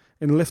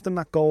 in lifting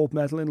that gold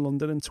medal in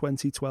London in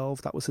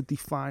 2012, that was a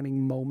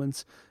defining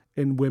moment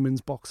in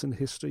women's boxing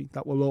history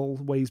that will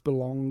always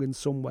belong in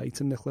some way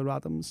to Nicola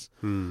Adams.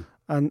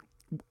 And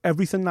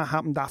everything that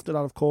happened after that,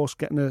 of course,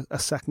 getting a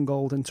second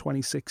gold in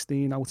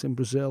 2016 out in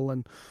Brazil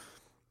and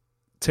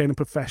turning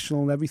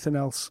professional and everything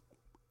else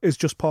is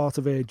just part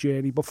of her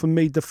journey. But for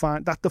me,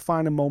 that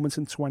defining moment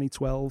in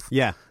 2012,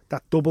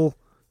 that double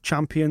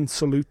champion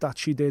salute that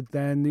she did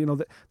then, you know,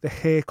 the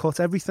haircut,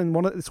 everything,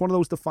 it's one of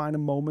those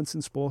defining moments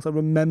in sport. I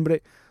remember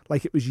it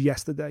like it was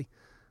yesterday,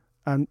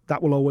 and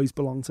that will always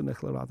belong to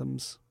Nicola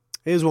Adams.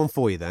 Here's one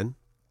for you then.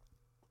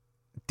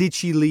 Did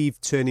she leave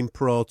turning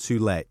pro too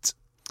late?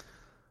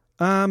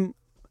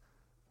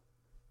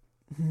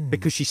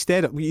 Because she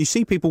stayed up. You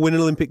see people win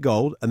an Olympic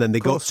gold and then they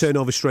turn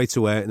over straight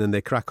away and then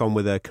they crack on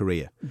with their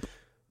career.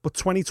 But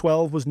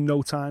 2012 was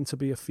no time to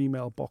be a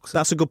female boxer.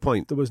 That's a good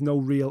point. There was no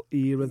real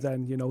era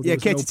then, you know.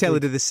 Katie Taylor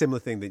did a similar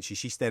thing, didn't she?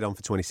 She stayed on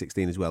for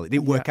 2016 as well. It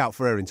didn't work out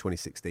for her in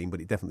 2016, but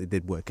it definitely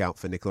did work out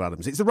for Nicola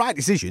Adams. It's the right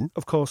decision.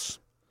 Of course.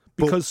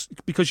 Because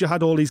you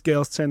had all these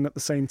girls turning at the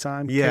same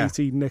time. Yeah.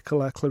 Katie,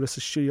 Nicola,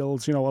 Clarissa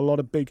Shields, you know, a lot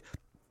of big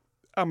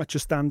amateur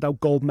standout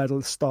gold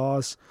medalist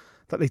stars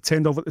that they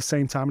turned over at the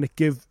same time, and it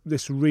gave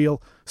this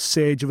real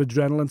surge of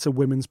adrenaline to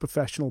women's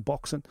professional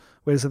boxing.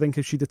 Whereas I think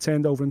if she'd have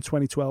turned over in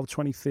 2012,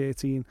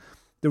 2013,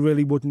 there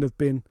really wouldn't have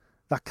been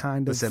that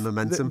kind of... The same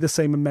momentum. The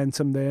same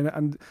momentum there.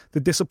 And the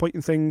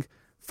disappointing thing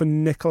for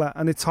Nicola,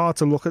 and it's hard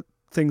to look at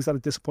things that are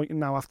disappointing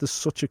now after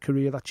such a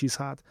career that she's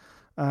had.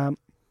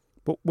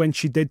 But when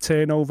she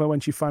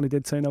finally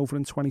did turn over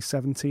in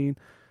 2017,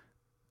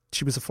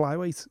 she was a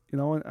flyweight, you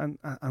know, and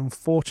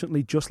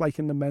unfortunately, just like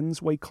in the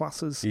men's weight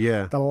classes,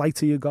 the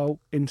lighter you go,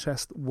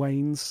 interest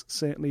wanes.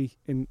 Certainly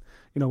in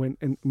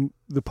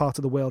the part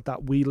of the world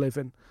that we live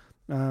in,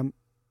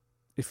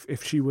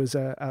 if she was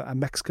a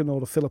Mexican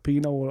or a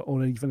Filipino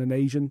or even an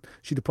Asian,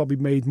 she'd have probably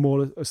made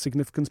more of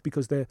significance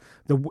because the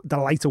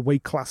lighter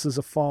weight classes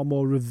are far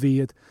more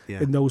revered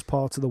in those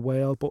parts of the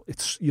world. But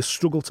you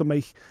struggle to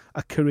make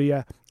a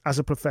career as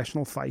a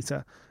professional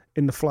fighter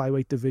in the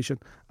flyweight division.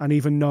 And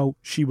even though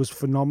she was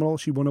phenomenal,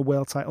 she won a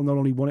world title, not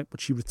only won it, but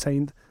she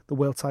retained the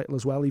world title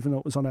as well, even though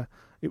it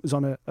was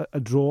on a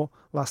draw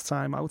last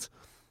time out.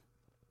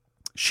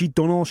 She'd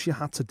done all she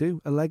had to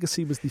do. Her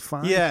legacy was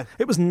defined. Yeah.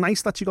 It was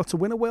nice that she got to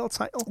win a world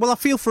title. Well, I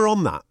feel for her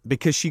on that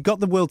because she got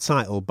the world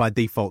title by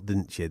default,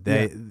 didn't she?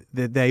 They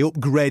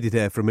upgraded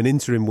her from an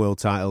interim world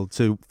title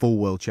to full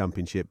world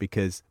championship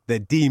because they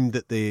deemed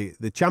that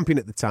the champion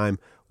at the time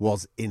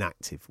was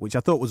inactive, which I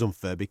thought was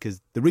unfair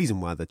because the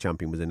reason why the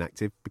champion was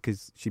inactive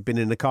because she'd been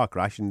in a car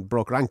crash and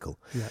broke her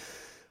ankle.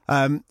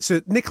 Yeah.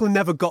 So Nicola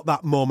never got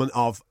that moment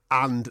of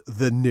and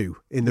the new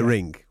in the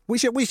ring,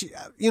 which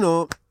you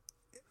know.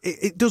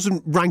 It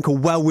doesn't rankle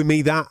well with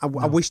me, that. I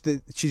wish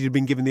that she had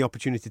been given the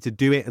opportunity to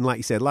do it. And like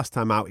you said, last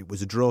time out, it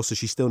was a draw, so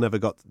she still never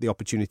got the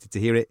opportunity to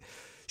hear it.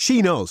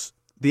 She knows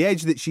the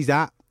age that she's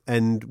at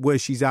and where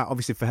she's at,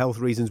 obviously for health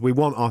reasons. We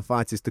want our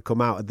fighters to come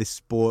out of this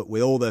sport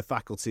with all their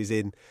faculties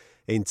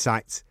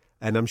intact.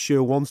 And I'm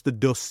sure once the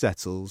dust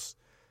settles,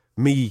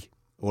 me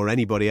or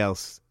anybody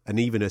else, and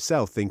even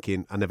herself,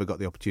 thinking, I never got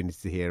the opportunity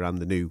to hear and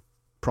the new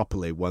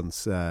properly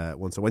once I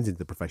went into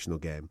the professional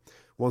game.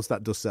 Once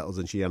that dust settles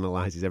and she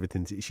analyses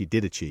everything she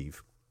did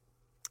achieve.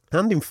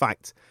 And in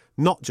fact,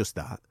 not just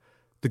that,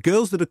 the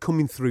girls that are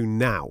coming through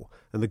now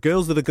and the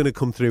girls that are going to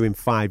come through in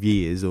 5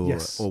 years or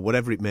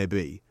whatever it may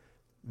be,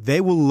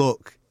 they will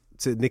look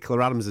to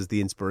Nicola Adams as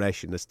the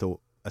inspiration as to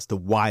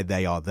why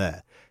they are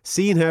there.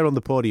 Seeing her on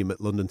the podium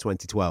at London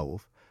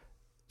 2012,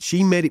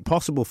 she made it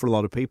possible for a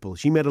lot of people.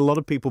 She made a lot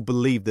of people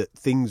believe that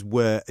things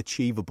were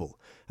achievable.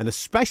 And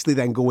especially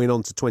then going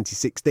on to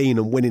 2016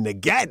 and winning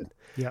again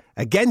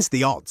against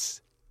the odds.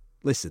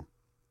 Listen,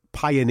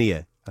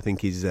 pioneer, I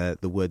think, is the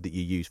word that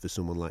you use for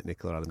someone like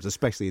Nicola Adams,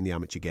 especially in the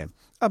amateur game.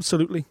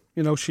 Absolutely.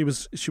 You know, she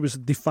was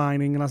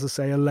defining, and as I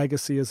say, her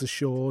legacy is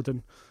assured.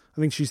 And I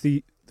think she's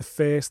the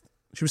first.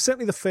 She was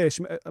certainly the first.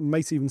 She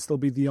might even still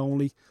be the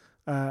only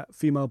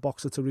female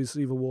boxer to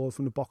receive an award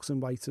from the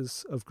Boxing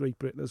Writers of Great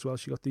Britain as well.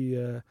 She got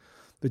the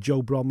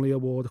Joe Bromley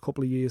Award a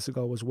couple of years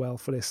ago as well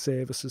for her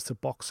services to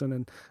boxing.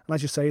 And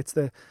as you say, it's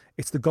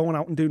the going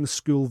out and doing the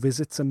school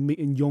visits and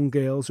meeting young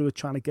girls who are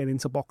trying to get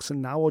into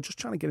boxing now or just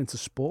trying to get into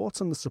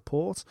sports, and the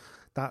support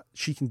that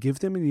she can give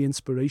them and the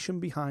inspiration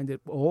behind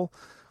it all.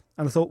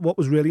 And I thought what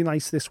was really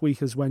nice this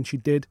week is when she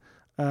did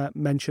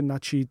mention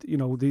that she'd, you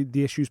know,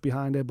 the issues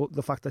behind her, but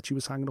the fact that she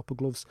was hanging up her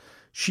gloves.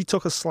 She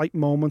took a slight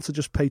moment to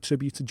just pay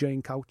tribute to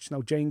Jane Couch.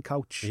 Now, Jane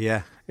Couch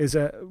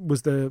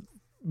was the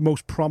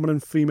most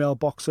prominent female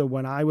boxer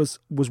when I was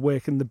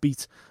working the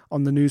beat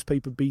on the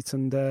newspaper beat,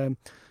 and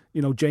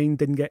you know, Jane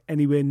didn't get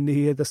anywhere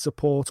near the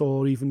support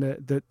or even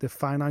the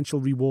financial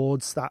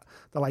rewards that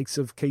the likes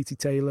of Katie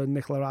Taylor and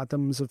Nicola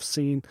Adams have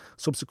seen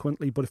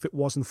subsequently. But if it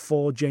wasn't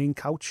for Jane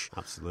Couch,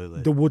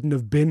 absolutely, there wouldn't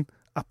have been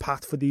a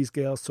path for these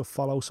girls to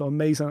follow. So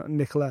amazing that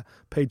Nicola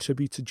paid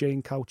tribute to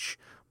Jane Couch.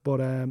 But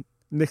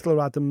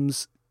Nicola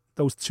Adams,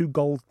 those 2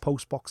 gold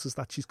post boxes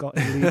that she's got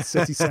in Leeds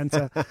City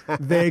Centre,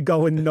 they're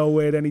going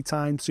nowhere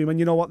anytime soon. And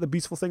you know what the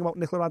beautiful thing about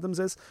Nicola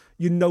Adams is?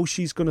 You know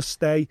she's going to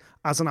stay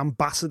as an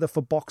ambassador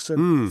for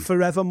boxing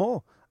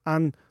forevermore.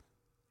 And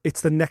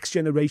it's the next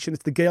generation.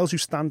 It's the girls who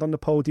stand on the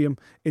podium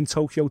in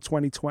Tokyo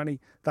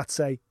 2020 that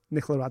say,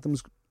 Nicola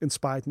Adams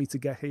inspired me to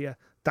get here.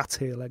 That's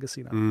her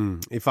legacy now.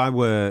 If I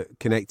were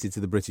connected to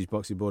the British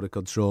Boxing Board of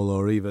Control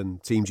or even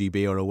Team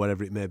GB or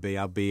whatever it may be,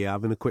 I'd be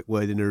having a quick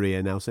word in her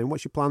ear now saying,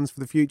 what's your plans for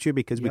the future?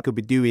 Because we could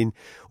be doing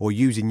or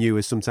using you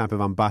as some type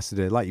of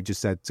ambassador, like you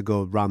just said, to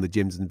go around the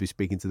gyms and be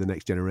speaking to the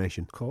next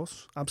generation. Of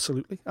course,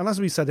 absolutely. And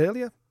as we said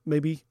earlier,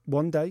 maybe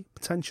one day,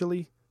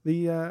 potentially,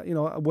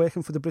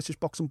 working for the British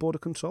Boxing Board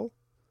of Control.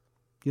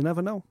 You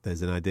never know.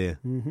 There's an idea.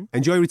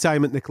 Enjoy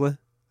retirement, Nicola.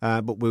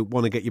 But we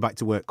want to get you back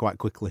to work quite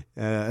quickly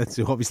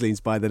to obviously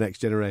inspire the next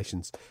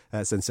generations.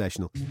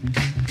 Sensational.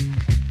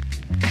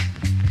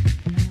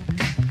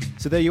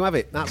 So there you have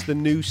it. That's the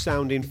new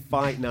sounding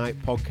Fight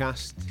Night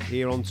podcast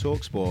here on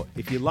TalkSport.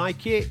 If you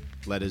like it,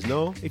 let us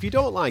know. If you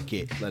don't like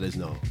it, let us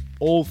know.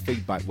 All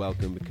feedback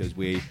welcome because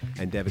we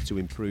endeavour to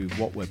improve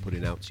what we're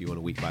putting out to you on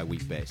a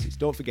week-by-week basis.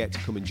 Don't forget to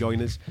come and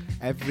join us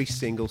every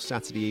single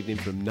Saturday evening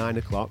from 9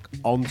 o'clock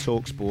on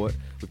TalkSport.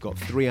 We've got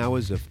 3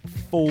 hours of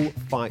full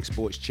fight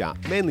sports chat,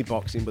 mainly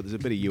boxing, but there's a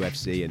bit of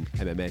UFC and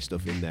MMA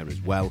stuff in there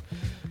as well.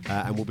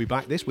 And we'll be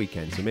back this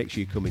weekend, so make sure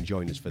you come and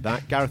join us for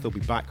that. Gareth will be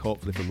back,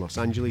 hopefully, from Los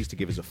Angeles to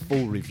give us a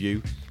full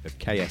review of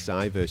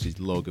KSI versus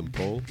Logan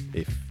Paul,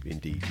 if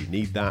indeed you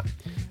need that.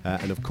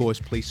 And of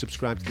course, please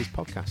subscribe to this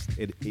podcast.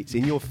 It's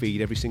in your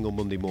feed every single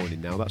Monday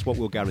morning now. That's what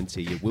we'll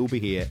guarantee you. We'll be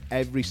here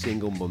every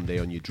single Monday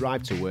on your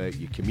drive to work,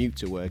 your commute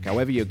to work,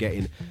 however you're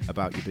getting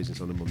about your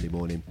business on a Monday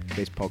morning.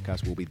 This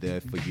podcast will be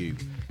there for you,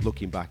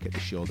 looking back at the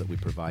show that we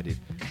provided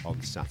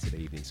on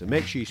Saturday evening. So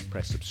make sure you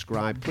press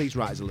subscribe. Please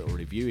write us a little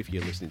review if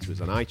you're listening to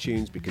us on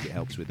iTunes because it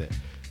helps with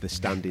the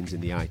standings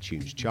in the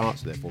iTunes chart,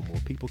 so therefore more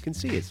people can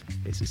see us.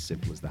 It's as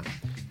simple as that.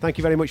 Thank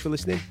you very much for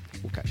listening.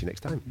 We'll catch you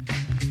next time.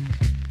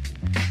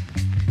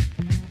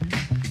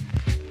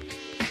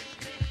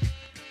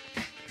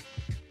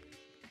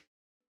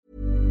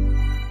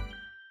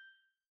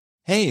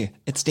 Hey,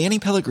 it's Danny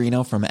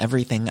Pellegrino from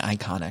Everything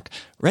Iconic.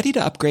 Ready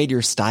to upgrade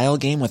your style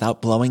game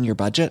without blowing your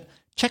budget?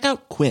 Check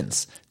out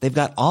Quince. They've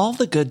got all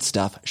the good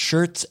stuff,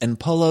 shirts and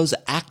polos,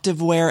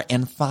 activewear,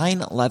 and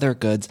fine leather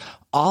goods,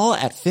 all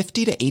at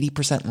 50 to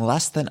 80%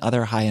 less than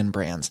other high-end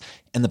brands.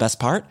 And the best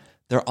part?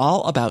 They're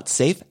all about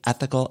safe,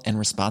 ethical, and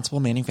responsible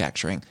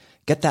manufacturing.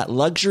 Get that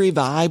luxury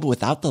vibe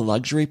without the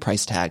luxury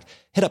price tag.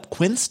 Hit up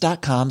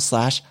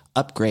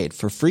quince.com/upgrade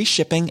for free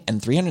shipping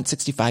and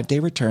 365-day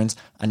returns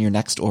on your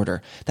next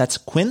order. That's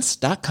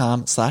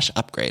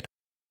quince.com/upgrade.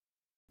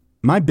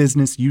 My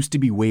business used to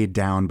be weighed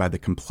down by the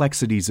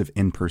complexities of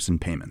in-person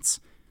payments.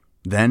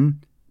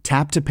 Then,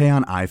 Tap to Pay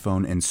on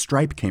iPhone and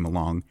Stripe came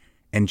along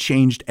and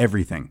changed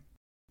everything.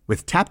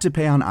 With Tap to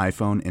Pay on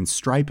iPhone and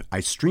Stripe, I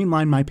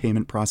streamlined my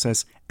payment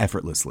process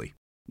effortlessly.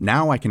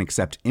 Now I can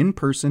accept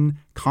in-person,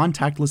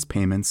 contactless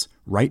payments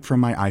right from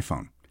my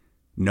iPhone.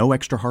 No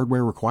extra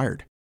hardware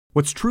required.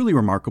 What's truly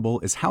remarkable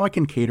is how I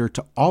can cater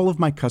to all of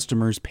my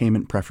customers'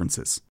 payment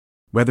preferences.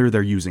 Whether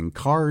they're using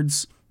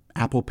cards,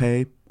 Apple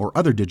Pay, or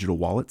other digital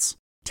wallets,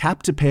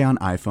 Tap to Pay on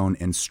iPhone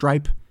and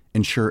Stripe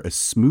ensure a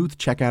smooth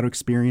checkout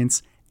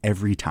experience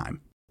every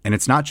time. And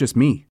it's not just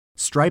me.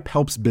 Stripe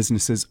helps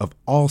businesses of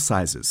all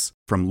sizes,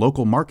 from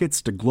local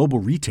markets to global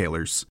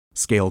retailers,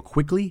 scale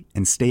quickly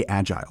and stay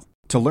agile.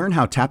 To learn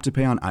how Tap to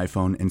Pay on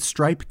iPhone and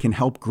Stripe can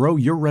help grow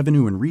your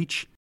revenue and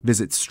reach,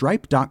 visit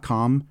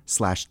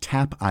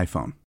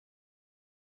stripe.com/tapiphone.